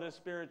call it a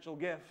spiritual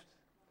gift.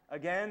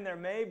 Again, there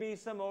may be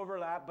some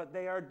overlap, but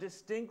they are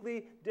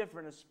distinctly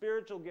different. A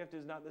spiritual gift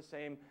is not the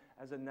same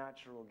as a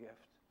natural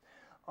gift.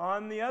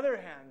 On the other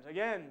hand,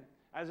 again,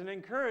 as an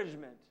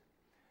encouragement,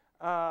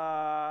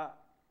 I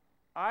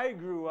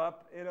grew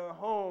up in a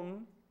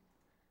home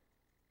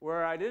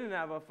where I didn't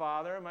have a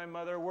father. My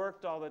mother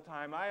worked all the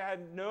time. My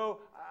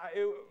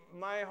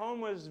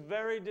home was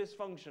very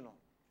dysfunctional.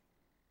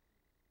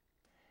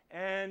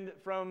 And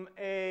from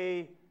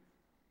a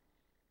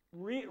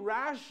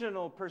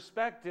rational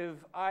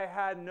perspective, I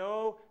had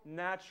no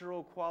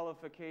natural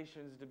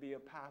qualifications to be a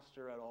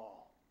pastor at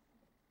all,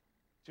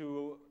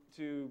 to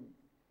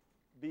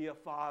be a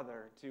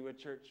father to a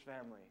church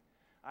family.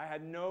 I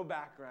had no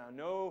background,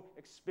 no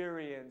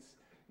experience,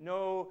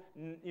 no,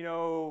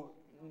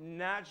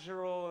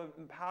 natural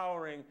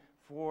empowering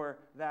for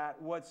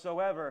that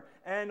whatsoever.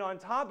 And on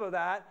top of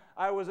that,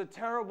 I was a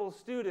terrible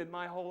student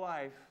my whole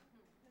life.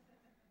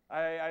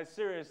 I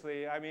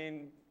seriously,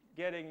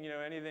 getting,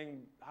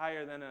 anything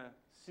higher than a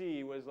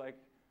C was like,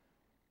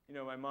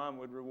 my mom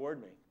would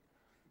reward me.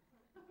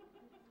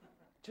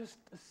 Just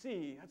a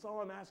C, that's all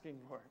I'm asking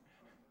for.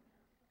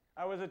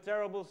 I was a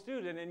terrible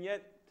student, and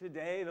yet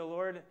today the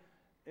Lord,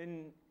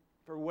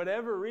 for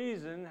whatever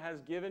reason, has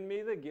given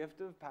me the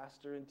gift of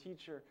pastor and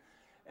teacher.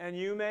 And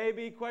you may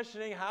be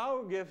questioning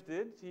how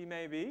gifted he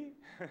may be.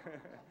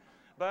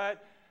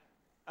 But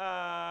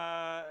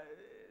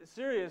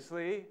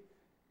seriously,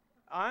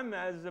 I'm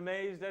as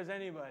amazed as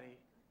anybody.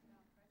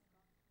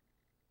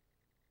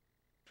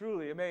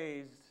 Truly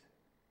amazed.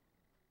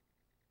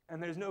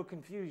 And there's no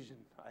confusion,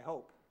 I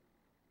hope.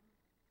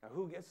 Now,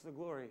 who gets the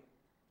glory?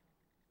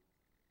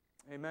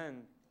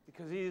 Amen.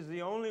 Because he is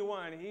the only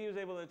one. He was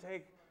able to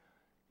take,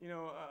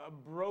 a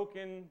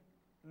broken,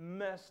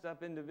 messed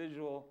up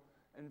individual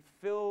and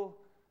fill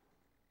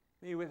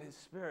me with His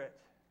Spirit.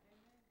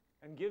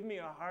 And give me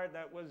a heart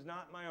that was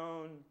not my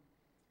own.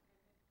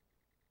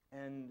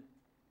 And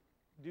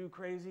do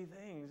crazy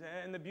things.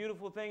 And the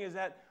beautiful thing is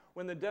that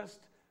when the dust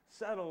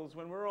settles,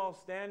 when we're all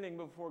standing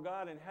before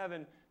God in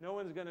heaven, no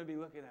one's going to be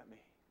looking at me.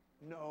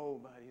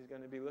 Nobody's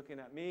going to be looking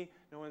at me.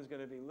 No one's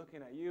going to be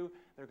looking at you.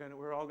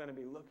 We're all going to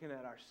be looking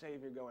at our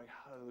Savior going,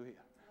 hallelujah.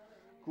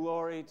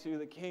 Glory to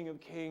the King of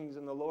Kings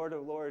and the Lord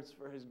of Lords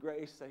for his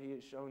grace that he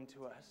has shown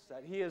to us,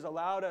 that he has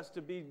allowed us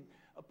to be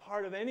a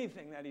part of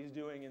anything that he's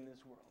doing in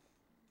this world.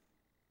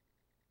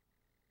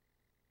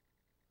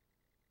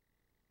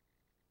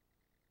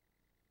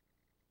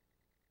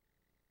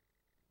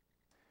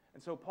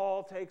 And so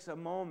Paul takes a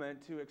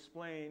moment to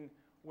explain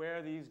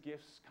where these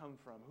gifts come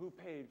from, who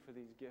paid for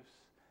these gifts.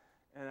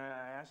 And I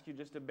ask you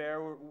just to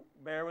bear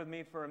with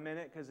me for a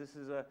minute, because this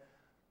is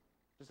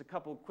just a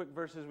couple quick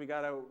verses we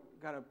gotta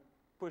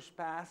push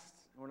past.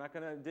 We're not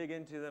going to dig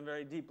into them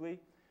very deeply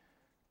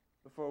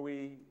before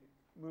we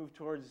move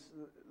towards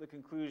the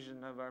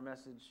conclusion of our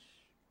message.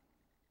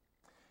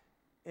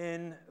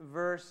 In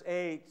verse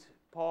 8,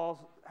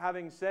 Paul,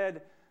 having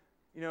said,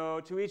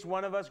 to each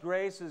one of us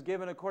grace is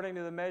given according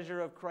to the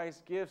measure of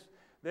Christ's gifts.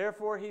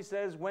 Therefore, he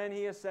says, when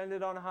he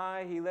ascended on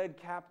high, he led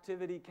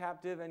captivity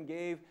captive and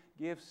gave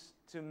gifts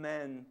to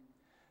men.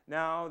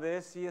 Now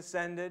this he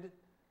ascended.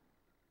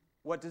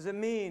 What does it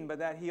mean? But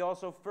that he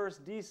also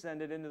first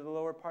descended into the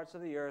lower parts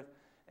of the earth.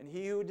 And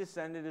he who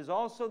descended is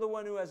also the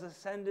one who has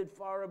ascended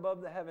far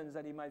above the heavens,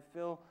 that he might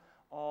fill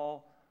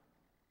all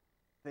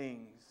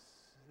things.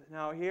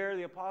 Now here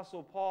the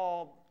Apostle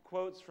Paul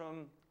quotes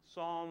from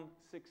Psalm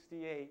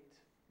 68,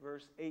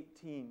 verse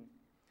 18.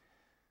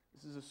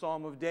 This is a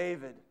Psalm of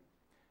David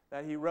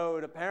that he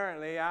wrote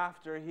apparently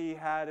after he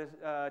had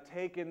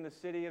taken the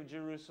city of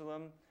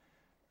Jerusalem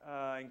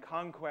in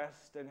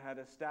conquest and had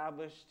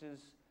established his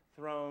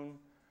throne.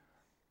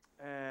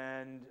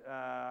 And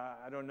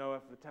I don't know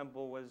if the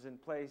temple was in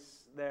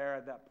place there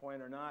at that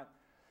point or not.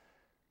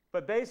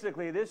 But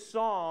basically, this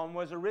psalm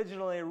was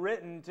originally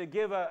written to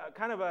give a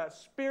kind of a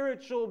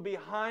spiritual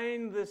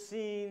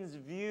behind-the-scenes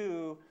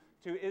view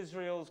to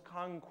Israel's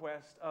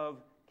conquest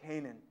of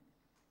Canaan.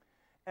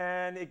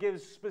 And it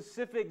gives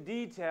specific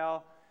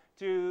detail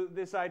to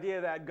this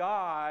idea that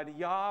God,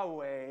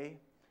 Yahweh,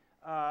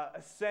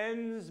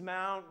 ascends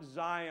Mount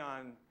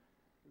Zion,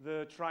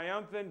 the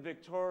triumphant,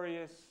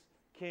 victorious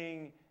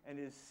king, and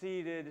is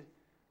seated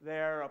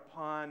there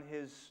upon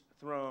his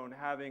throne,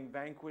 having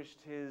vanquished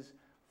his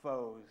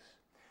foes.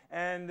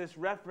 And this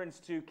reference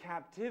to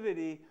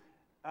captivity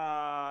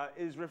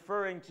is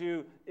referring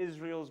to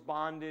Israel's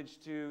bondage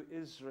to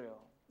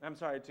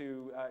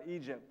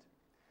Egypt.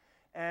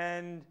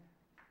 And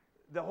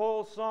the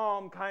whole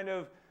psalm kind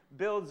of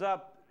builds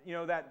up,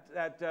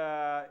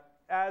 that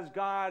as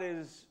God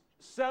is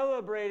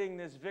celebrating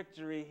this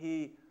victory,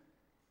 he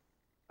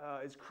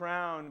is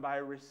crowned by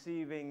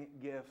receiving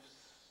gifts.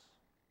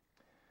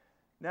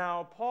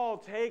 Now, Paul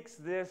takes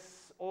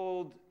this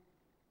old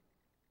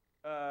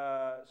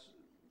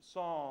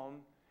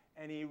psalm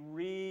and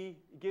he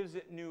gives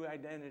it new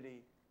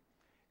identity.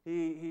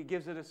 He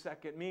gives it a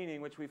second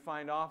meaning, which we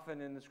find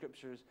often in the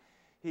Scriptures.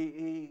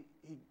 He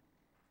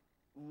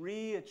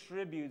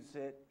reattributes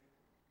it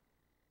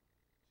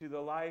to the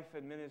life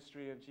and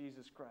ministry of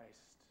Jesus Christ.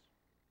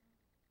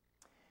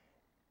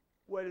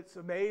 What's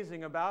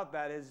amazing about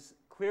that is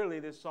clearly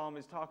this psalm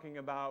is talking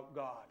about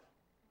God,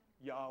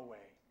 Yahweh,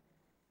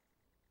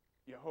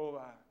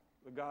 Jehovah,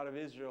 the God of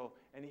Israel.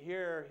 And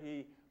here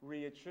he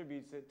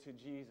reattributes it to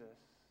Jesus,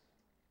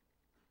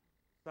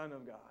 Son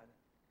of God,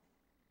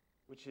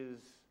 which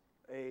is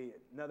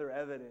another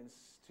evidence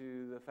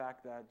to the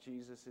fact that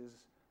Jesus is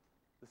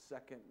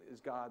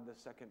God, the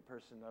second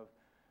person of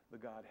the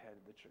Godhead,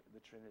 the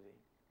Trinity.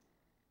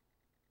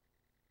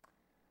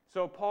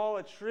 So Paul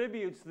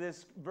attributes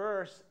this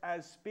verse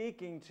as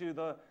speaking to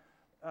the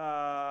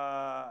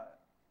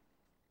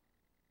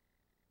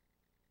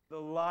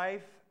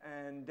life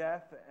and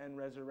death and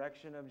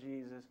resurrection of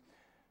Jesus.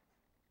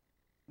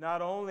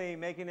 Not only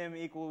making him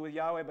equal with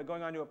Yahweh, but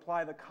going on to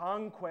applying the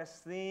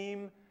conquest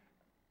theme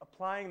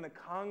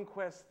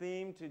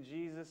to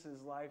Jesus'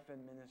 life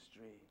and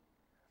ministry.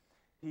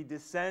 He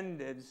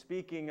descended,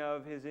 speaking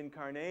of his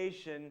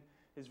incarnation,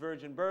 his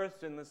virgin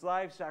birth, sinless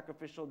life,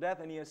 sacrificial death,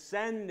 and he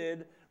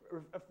ascended,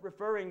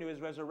 referring to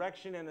his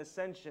resurrection and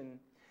ascension.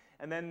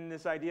 And then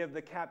this idea of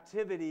the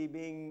captivity,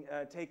 being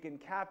taken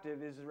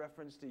captive, is a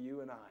reference to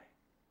you and I.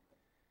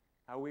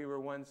 How we were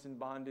once in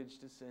bondage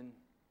to sin,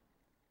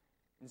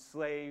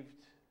 enslaved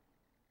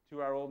to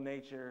our old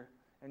nature,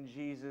 and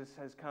Jesus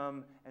has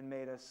come and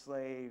made us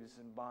slaves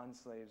and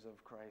bondslaves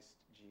of Christ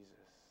Jesus.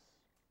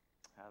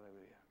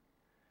 Hallelujah.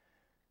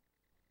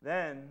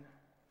 Then,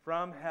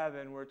 from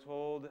heaven, we're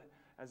told,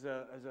 as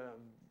a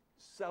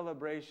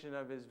celebration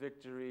of his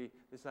victory,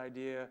 this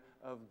idea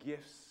of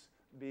gifts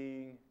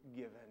being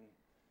given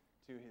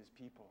to his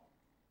people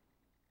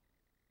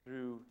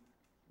through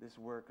this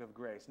work of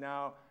grace.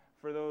 Now,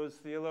 for those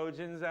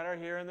theologians that are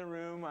here in the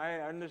room, I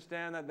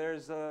understand that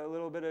there's a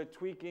little bit of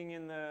tweaking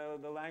in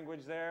the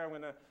language there. I'm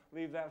going to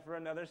leave that for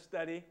another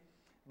study,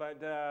 but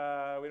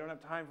we don't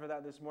have time for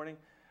that this morning.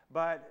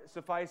 But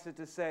suffice it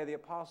to say, the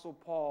Apostle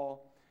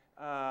Paul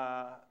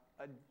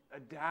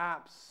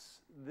adapts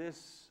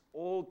this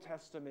Old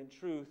Testament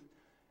truth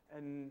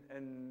and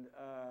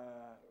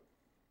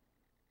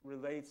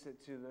relates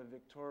it to the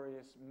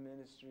victorious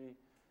ministry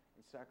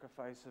and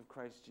sacrifice of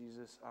Christ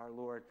Jesus our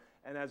Lord.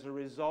 And as a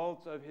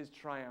result of his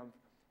triumph,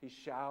 he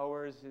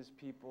showers his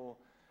people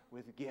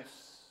with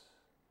gifts.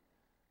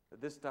 But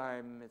this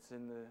time it's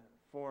in the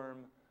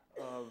form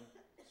of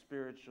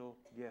spiritual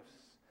gifts.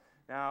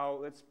 Now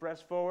let's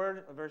press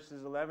forward,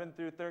 verses 11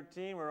 through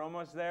 13. We're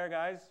almost there,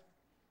 guys.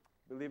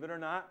 Believe it or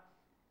not.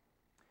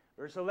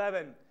 Verse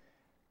 11.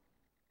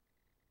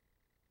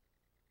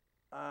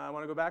 I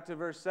want to go back to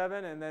verse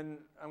 7, and then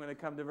I'm going to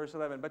come to verse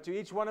 11. But to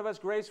each one of us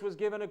grace was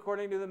given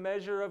according to the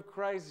measure of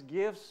Christ's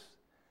gifts.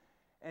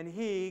 And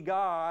he,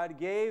 God, and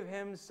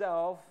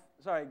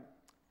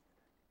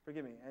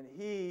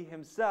he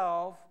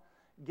himself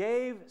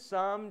gave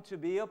some to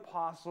be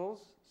apostles,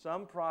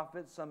 some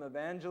prophets, some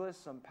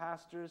evangelists, some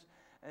pastors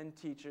and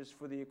teachers,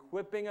 for the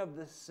equipping of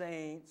the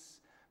saints,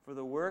 for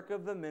the work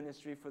of the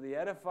ministry, for the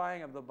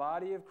edifying of the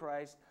body of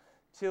Christ,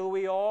 till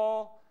we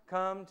all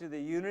come to the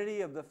unity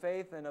of the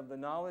faith and of the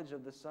knowledge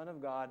of the Son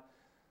of God,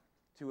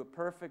 to a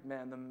perfect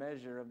man, the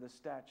measure of the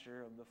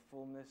stature of the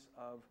fullness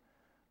of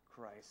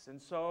Christ.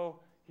 And so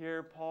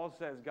here Paul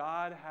says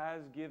God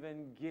has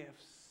given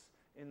gifts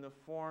in the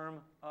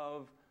form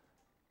of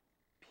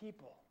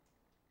people,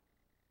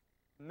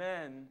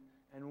 men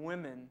and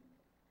women,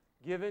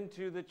 given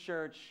to the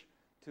church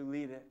to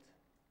lead it.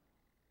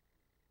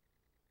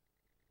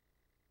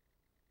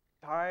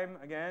 Time,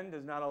 again,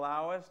 does not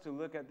allow us to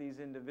look at these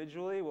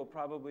individually. We'll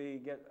probably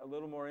get a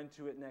little more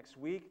into it next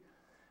week.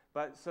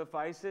 But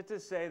suffice it to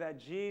say that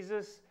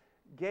Jesus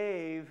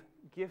gave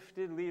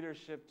gifted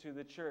leadership to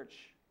the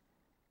church.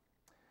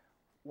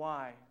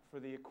 Why? For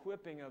the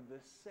equipping of the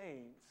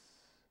saints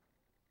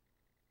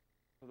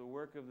for the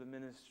work of the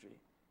ministry.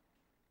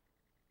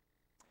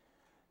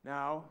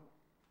 Now,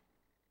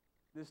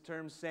 this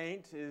term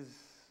saint is,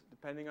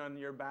 depending on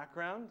your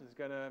background, is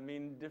going to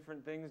mean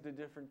different things to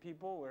different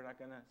people. We're not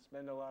going to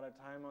spend a lot of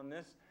time on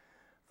this.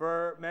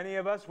 For many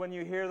of us, when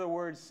you hear the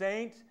word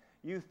saint,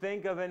 you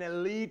think of an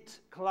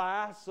elite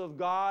class of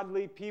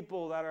godly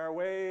people that are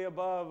way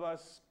above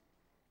us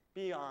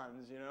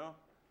peons,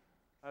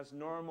 us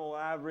normal,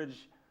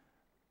 average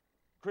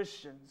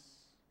Christians.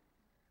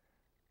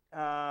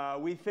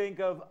 We think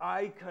of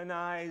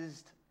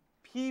iconized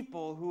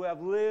people who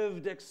have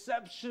lived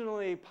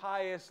exceptionally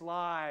pious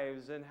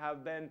lives and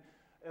have been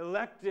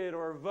elected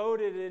or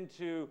voted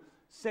into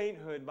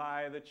sainthood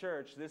by the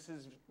church. This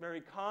is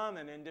very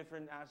common in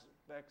different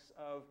aspects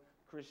of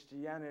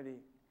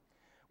Christianity.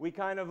 We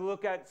kind of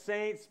look at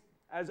saints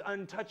as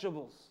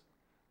untouchables,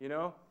 that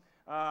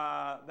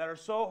are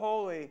so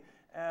holy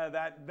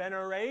that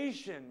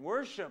veneration,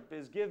 worship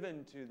is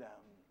given to them.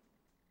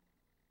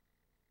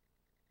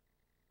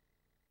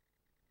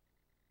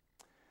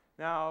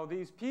 Now,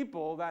 these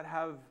people that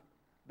have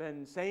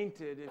been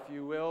sainted, if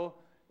you will,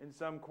 in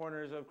some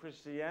corners of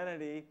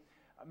Christianity,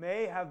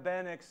 may have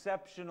been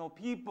exceptional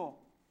people,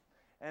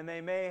 and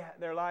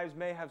their lives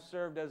may have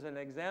served as an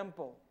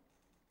example,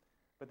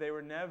 but they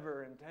were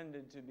never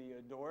intended to be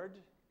adored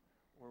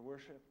or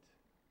worshipped.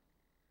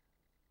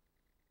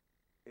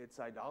 It's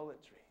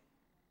idolatry,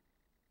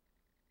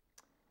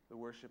 the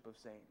worship of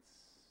saints.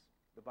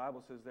 The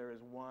Bible says there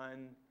is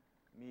one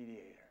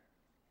mediator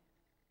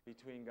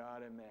between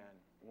God and man,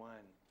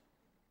 one,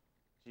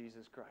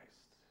 Jesus Christ.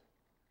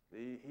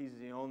 He's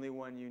the only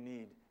one you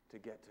need to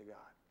get to God.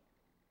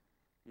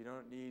 You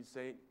don't need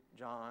St.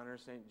 John or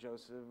St.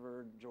 Joseph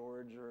or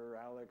George or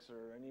Alex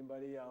or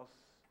anybody else.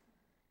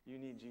 You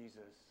need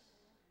Jesus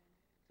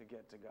to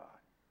get to God.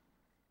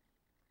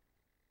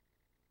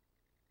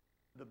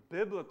 The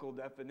biblical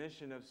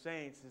definition of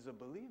saints is a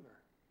believer.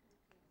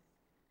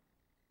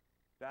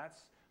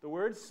 That's the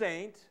word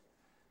saint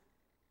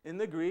in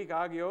the Greek,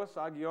 agios,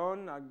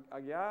 agion,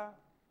 agia.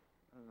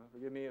 I don't know,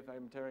 forgive me if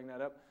I'm tearing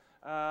that up.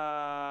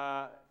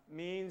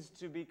 Means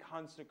to be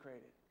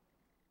consecrated,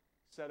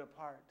 set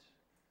apart.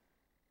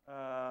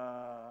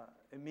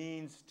 It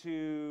means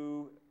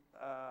to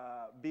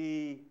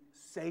be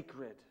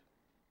sacred.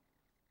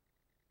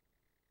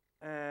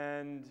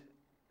 And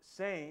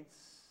saints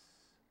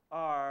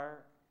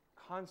are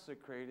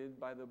consecrated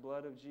by the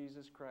blood of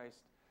Jesus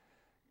Christ.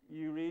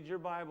 You read your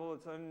Bible,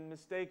 it's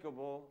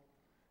unmistakable.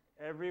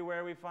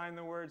 Everywhere we find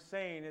the word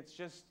saint, it's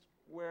just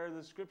where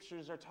the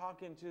scriptures are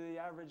talking to the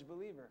average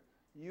believer.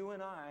 You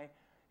and I,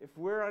 if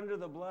we're under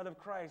the blood of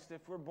Christ,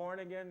 if we're born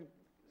again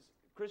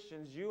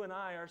Christians, you and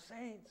I are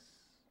saints.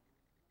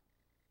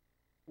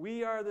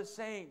 We are the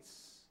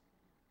saints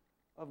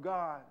of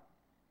God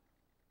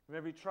from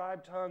every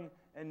tribe, tongue,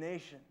 and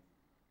nation.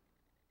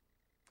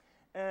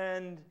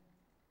 And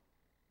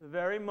the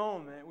very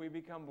moment we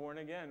become born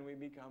again, we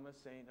become a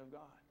saint of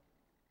God.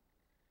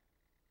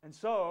 And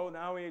so,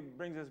 now he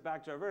brings us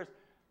back to our verse.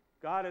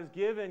 God has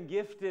given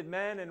gifted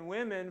men and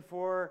women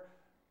for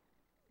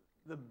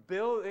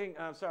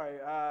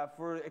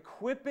for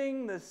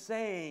equipping the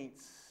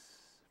saints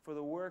for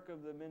the work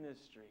of the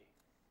ministry,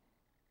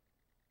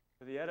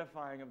 for the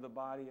edifying of the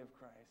body of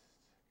Christ.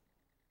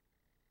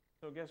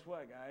 So guess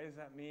what, guys?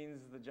 That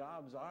means the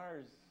job's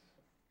ours.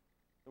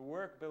 The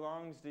work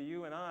belongs to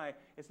you and I.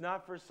 It's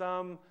not for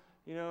some,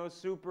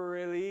 super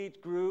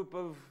elite group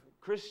of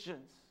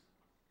Christians.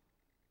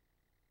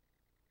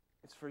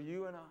 It's for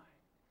you and I,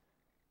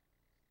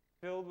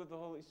 filled with the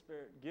Holy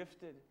Spirit,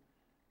 gifted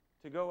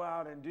to go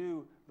out and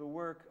do the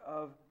work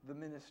of the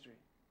ministry.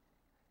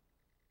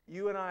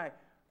 You and I,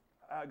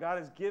 God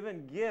has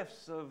given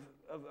gifts of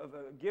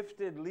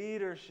gifted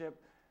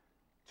leadership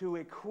to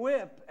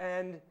equip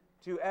and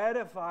to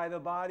edify the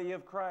body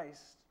of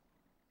Christ.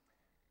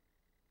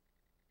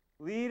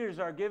 Leaders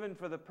are given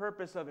for the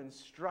purpose of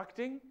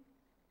instructing,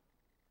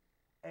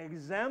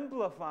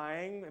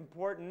 exemplifying,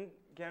 important,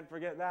 can't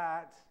forget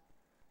that,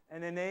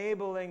 and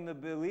enabling the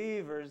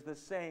believers, the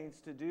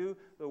saints, to do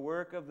the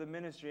work of the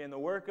ministry. And the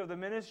work of the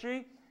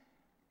ministry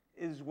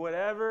is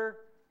whatever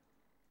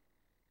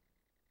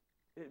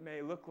it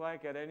may look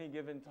like at any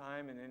given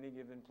time, in any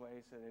given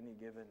place, at any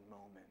given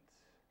moment.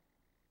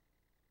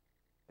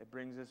 It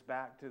brings us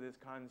back to this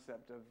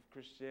concept of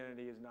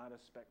Christianity is not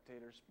a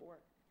spectator sport.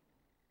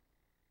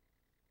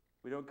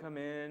 We don't come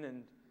in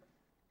and,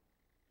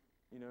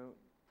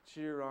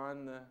 cheer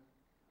on the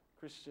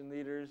Christian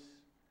leaders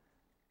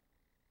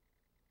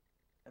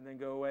and then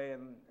go away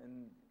and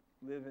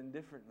live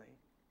indifferently.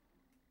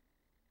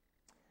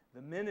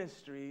 The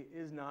ministry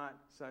is not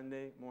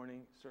Sunday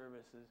morning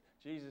services.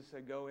 Jesus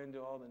said, go into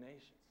all the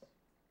nations.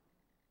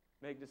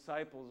 Make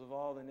disciples of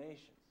all the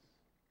nations.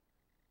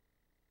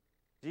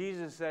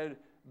 Jesus said,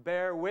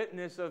 bear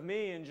witness of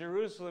me in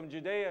Jerusalem,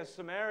 Judea,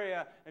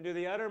 Samaria, and to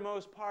the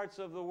uttermost parts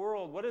of the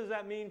world. What does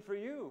that mean for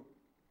you?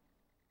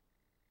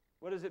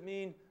 What does it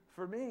mean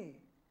for me?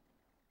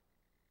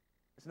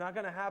 It's not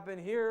going to happen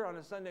here on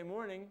a Sunday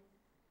morning.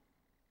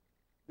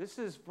 This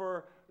is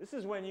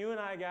when you and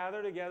I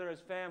gather together as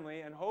family,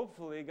 and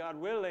hopefully, God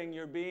willing,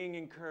 you're being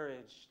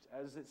encouraged,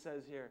 as it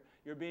says here.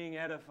 You're being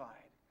edified.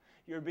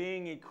 You're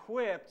being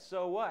equipped,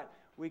 so what?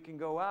 We can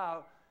go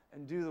out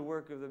and do the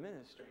work of the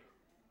ministry.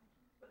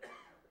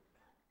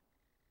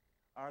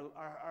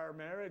 Our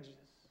marriages,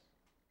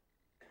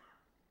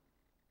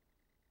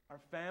 our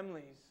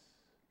families,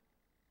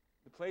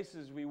 the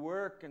places we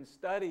work and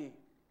study,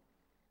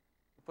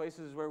 the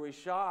places where we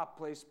shop,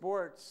 play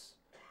sports,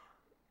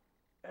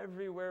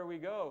 everywhere we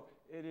go,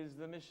 it is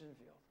the mission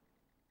field.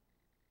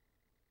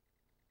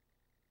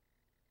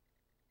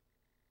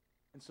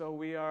 And so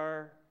we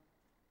are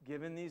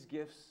given these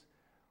gifts.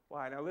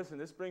 Why? Now listen,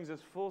 this brings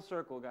us full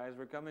circle, guys.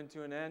 We're coming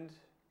to an end.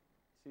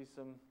 See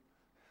some...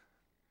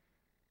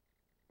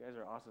 You guys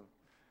are awesome.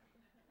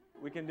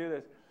 We can do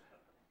this.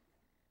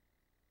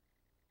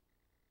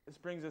 This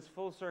brings us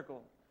full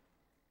circle.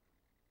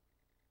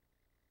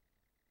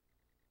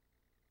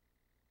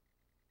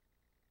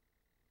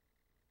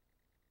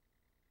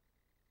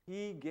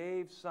 He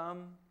gave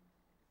some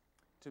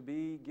to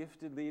be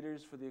gifted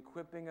leaders for the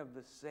equipping of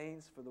the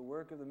saints, for the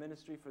work of the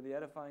ministry, for the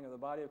edifying of the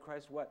body of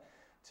Christ. What?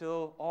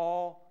 Till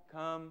all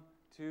come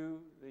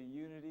to the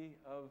unity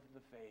of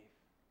the faith.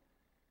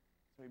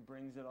 So he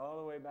brings it all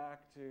the way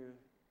back to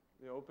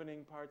the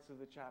opening parts of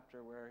the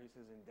chapter where he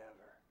says,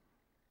 endeavor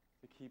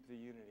to keep the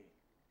unity.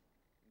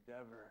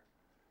 Endeavor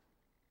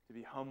to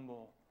be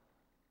humble,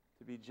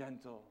 to be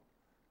gentle,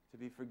 to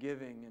be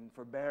forgiving and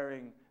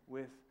forbearing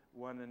with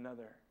one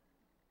another.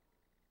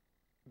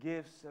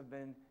 Gifts have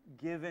been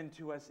given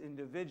to us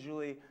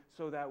individually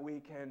so that we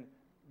can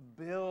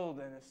build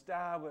and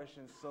establish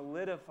and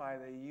solidify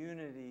the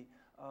unity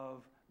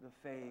of the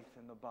faith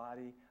and the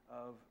body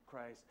of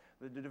Christ.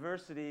 The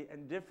diversity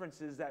and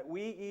differences that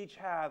we each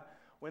have,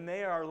 when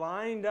they are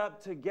lined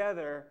up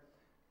together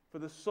for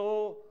the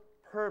sole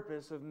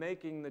purpose of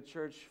making the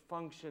church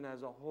function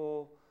as a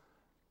whole,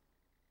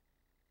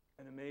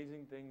 and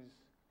amazing things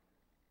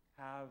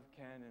have,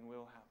 can, and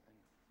will happen.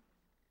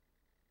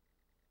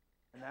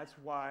 And that's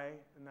why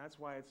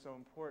it's so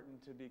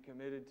important to be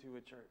committed to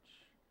a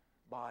church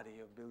body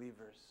of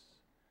believers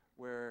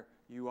where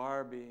you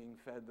are being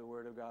fed the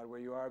Word of God, where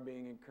you are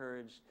being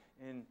encouraged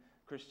in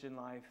Christian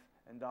life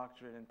and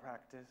doctrine and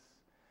practice.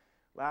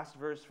 Last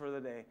verse for the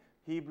day.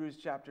 Hebrews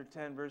chapter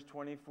 10, verse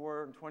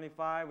 24 and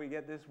 25, we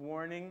get this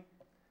warning.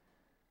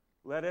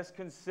 Let us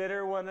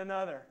consider one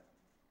another.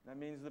 That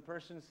means the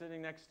person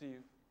sitting next to you.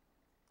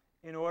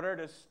 In order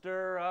to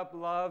stir up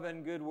love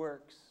and good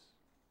works.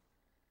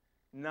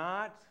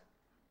 Not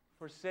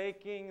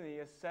forsaking the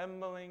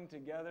assembling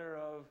together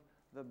of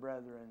the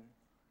brethren.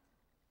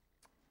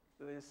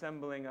 The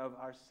assembling of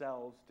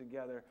ourselves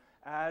together.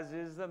 As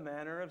is the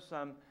manner of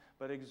some,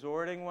 but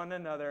exhorting one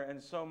another,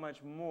 and so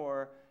much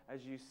more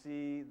as you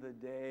see the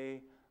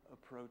day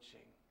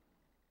approaching.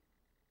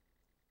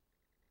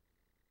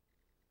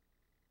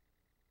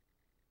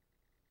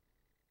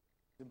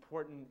 It's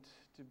important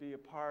to be a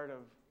part of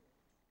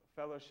a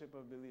fellowship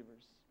of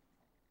believers.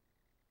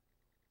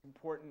 It's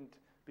important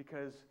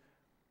because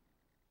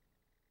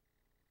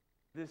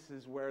this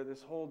is where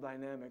this whole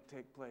dynamic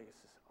takes place.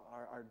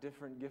 Our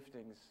different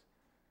giftings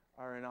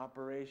are in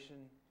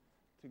operation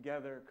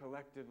together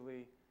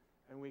collectively,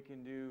 and we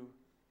can do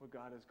what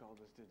God has called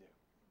us to do.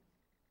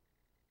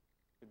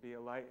 to be a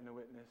light and a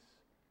witness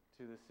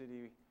to the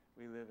city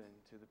we live in,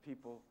 to the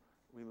people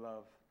we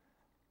love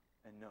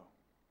and know.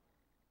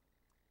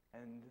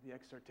 And the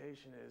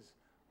exhortation is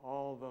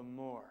all the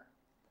more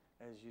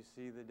as you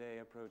see the day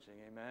approaching.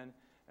 Amen?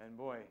 And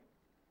boy,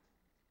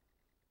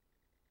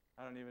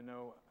 I don't even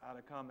know how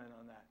to comment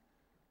on that.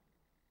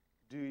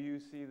 Do you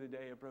see the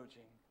day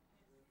approaching?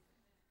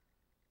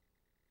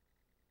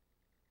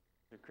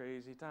 They're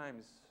crazy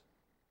times.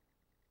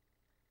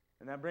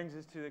 And that brings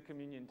us to the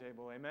communion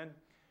table. Amen? Amen.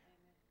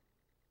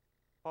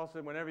 Paul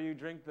said, whenever you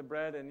drink the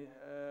bread and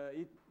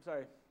eat,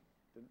 sorry,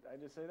 did I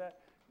just say that?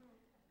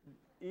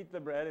 Eat the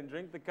bread and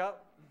drink the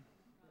cup.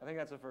 I think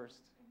that's a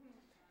first.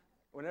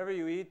 Whenever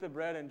you eat the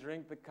bread and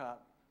drink the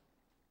cup,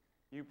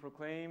 you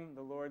proclaim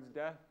the Lord's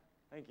death.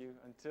 Thank you.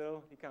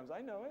 Until he comes.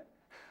 I know it.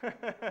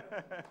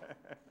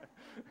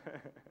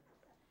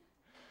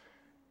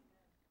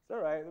 It's all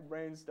right. The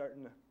brain's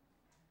starting to...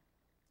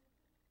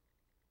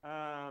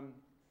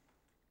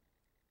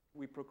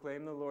 we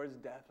proclaim the Lord's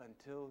death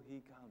until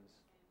he comes.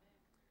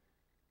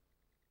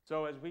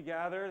 So as we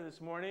gather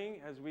this morning,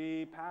 as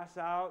we pass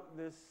out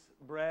this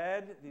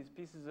bread, these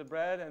pieces of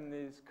bread and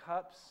these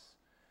cups,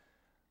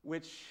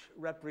 which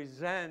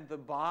represent the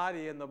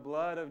body and the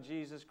blood of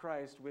Jesus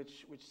Christ,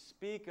 which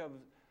speak of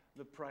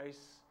the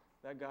price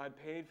that God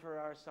paid for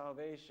our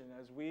salvation,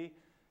 as we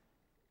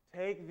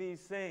take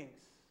these things,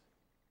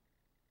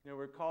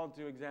 we're called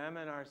to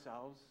examine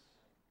ourselves,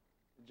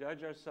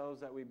 judge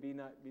ourselves that we be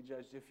not be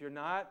judged. If you're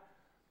not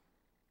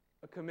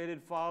a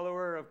committed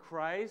follower of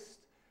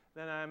Christ,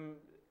 then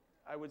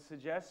I would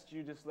suggest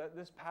you just let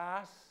this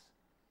pass.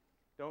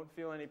 Don't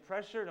feel any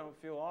pressure. Don't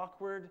feel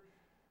awkward.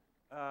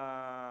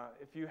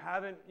 If you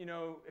haven't,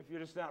 if you're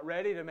just not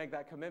ready to make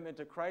that commitment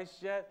to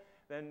Christ yet,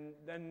 then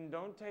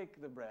don't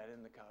take the bread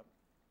and the cup.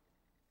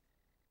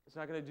 It's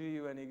not going to do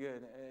you any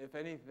good. If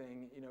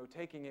anything,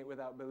 taking it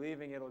without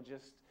believing, it'll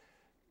just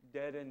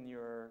deaden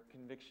your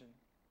conviction.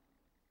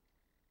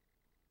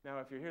 Now,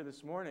 if you're here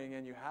this morning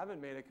and you haven't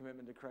made a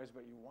commitment to Christ,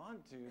 but you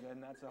want to, then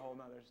that's a whole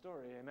other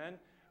story. Amen?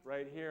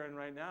 Right here and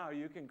right now,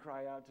 you can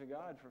cry out to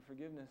God for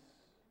forgiveness.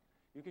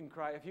 You can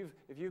cry. If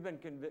you've been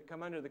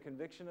come under the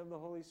conviction of the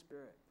Holy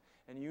Spirit,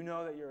 and you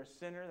know that you're a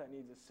sinner that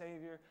needs a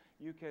Savior,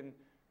 you can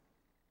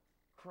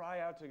cry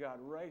out to God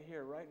right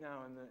here, right now,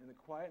 in the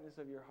quietness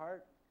of your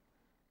heart,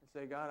 and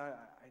say, God,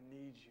 I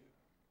need you.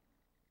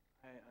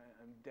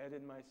 I'm dead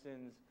in my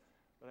sins,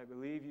 but I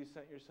believe you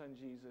sent your Son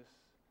Jesus.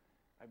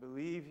 I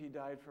believe he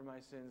died for my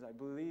sins. I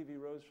believe he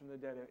rose from the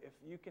dead. If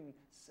you can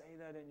say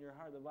that in your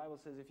heart, the Bible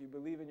says if you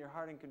believe in your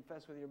heart and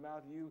confess with your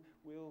mouth, you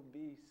will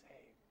be saved.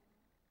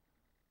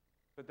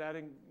 But that,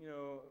 I don't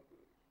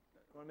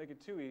want to make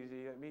it too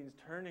easy. It means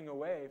turning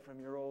away from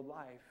your old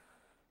life.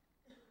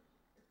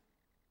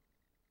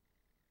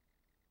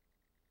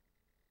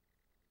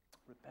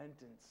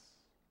 Repentance.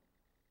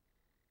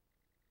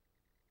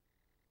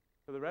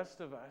 For the rest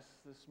of us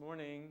this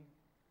morning,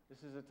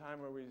 this is a time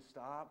where we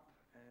stop.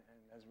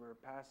 And as we're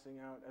passing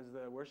out, as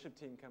the worship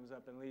team comes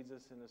up and leads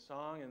us in a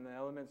song and the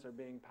elements are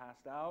being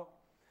passed out,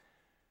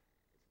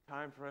 it's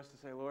time for us to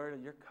say,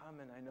 Lord, you're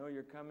coming. I know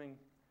you're coming.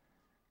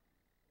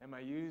 Am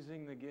I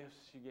using the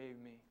gifts you gave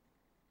me?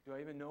 Do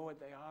I even know what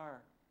they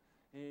are?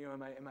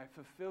 Am I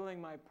fulfilling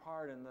my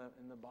part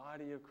in the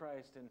body of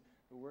Christ and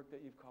the work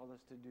that you've called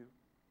us to do?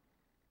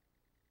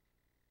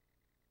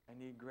 I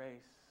need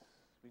grace.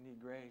 We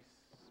need grace.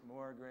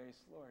 More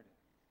grace, Lord.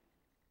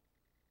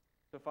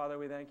 So, Father,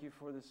 we thank you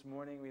for this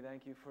morning. We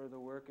thank you for the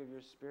work of your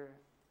Spirit.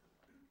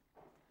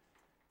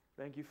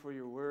 Thank you for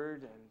your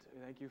word,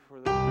 and thank you for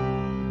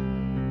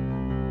the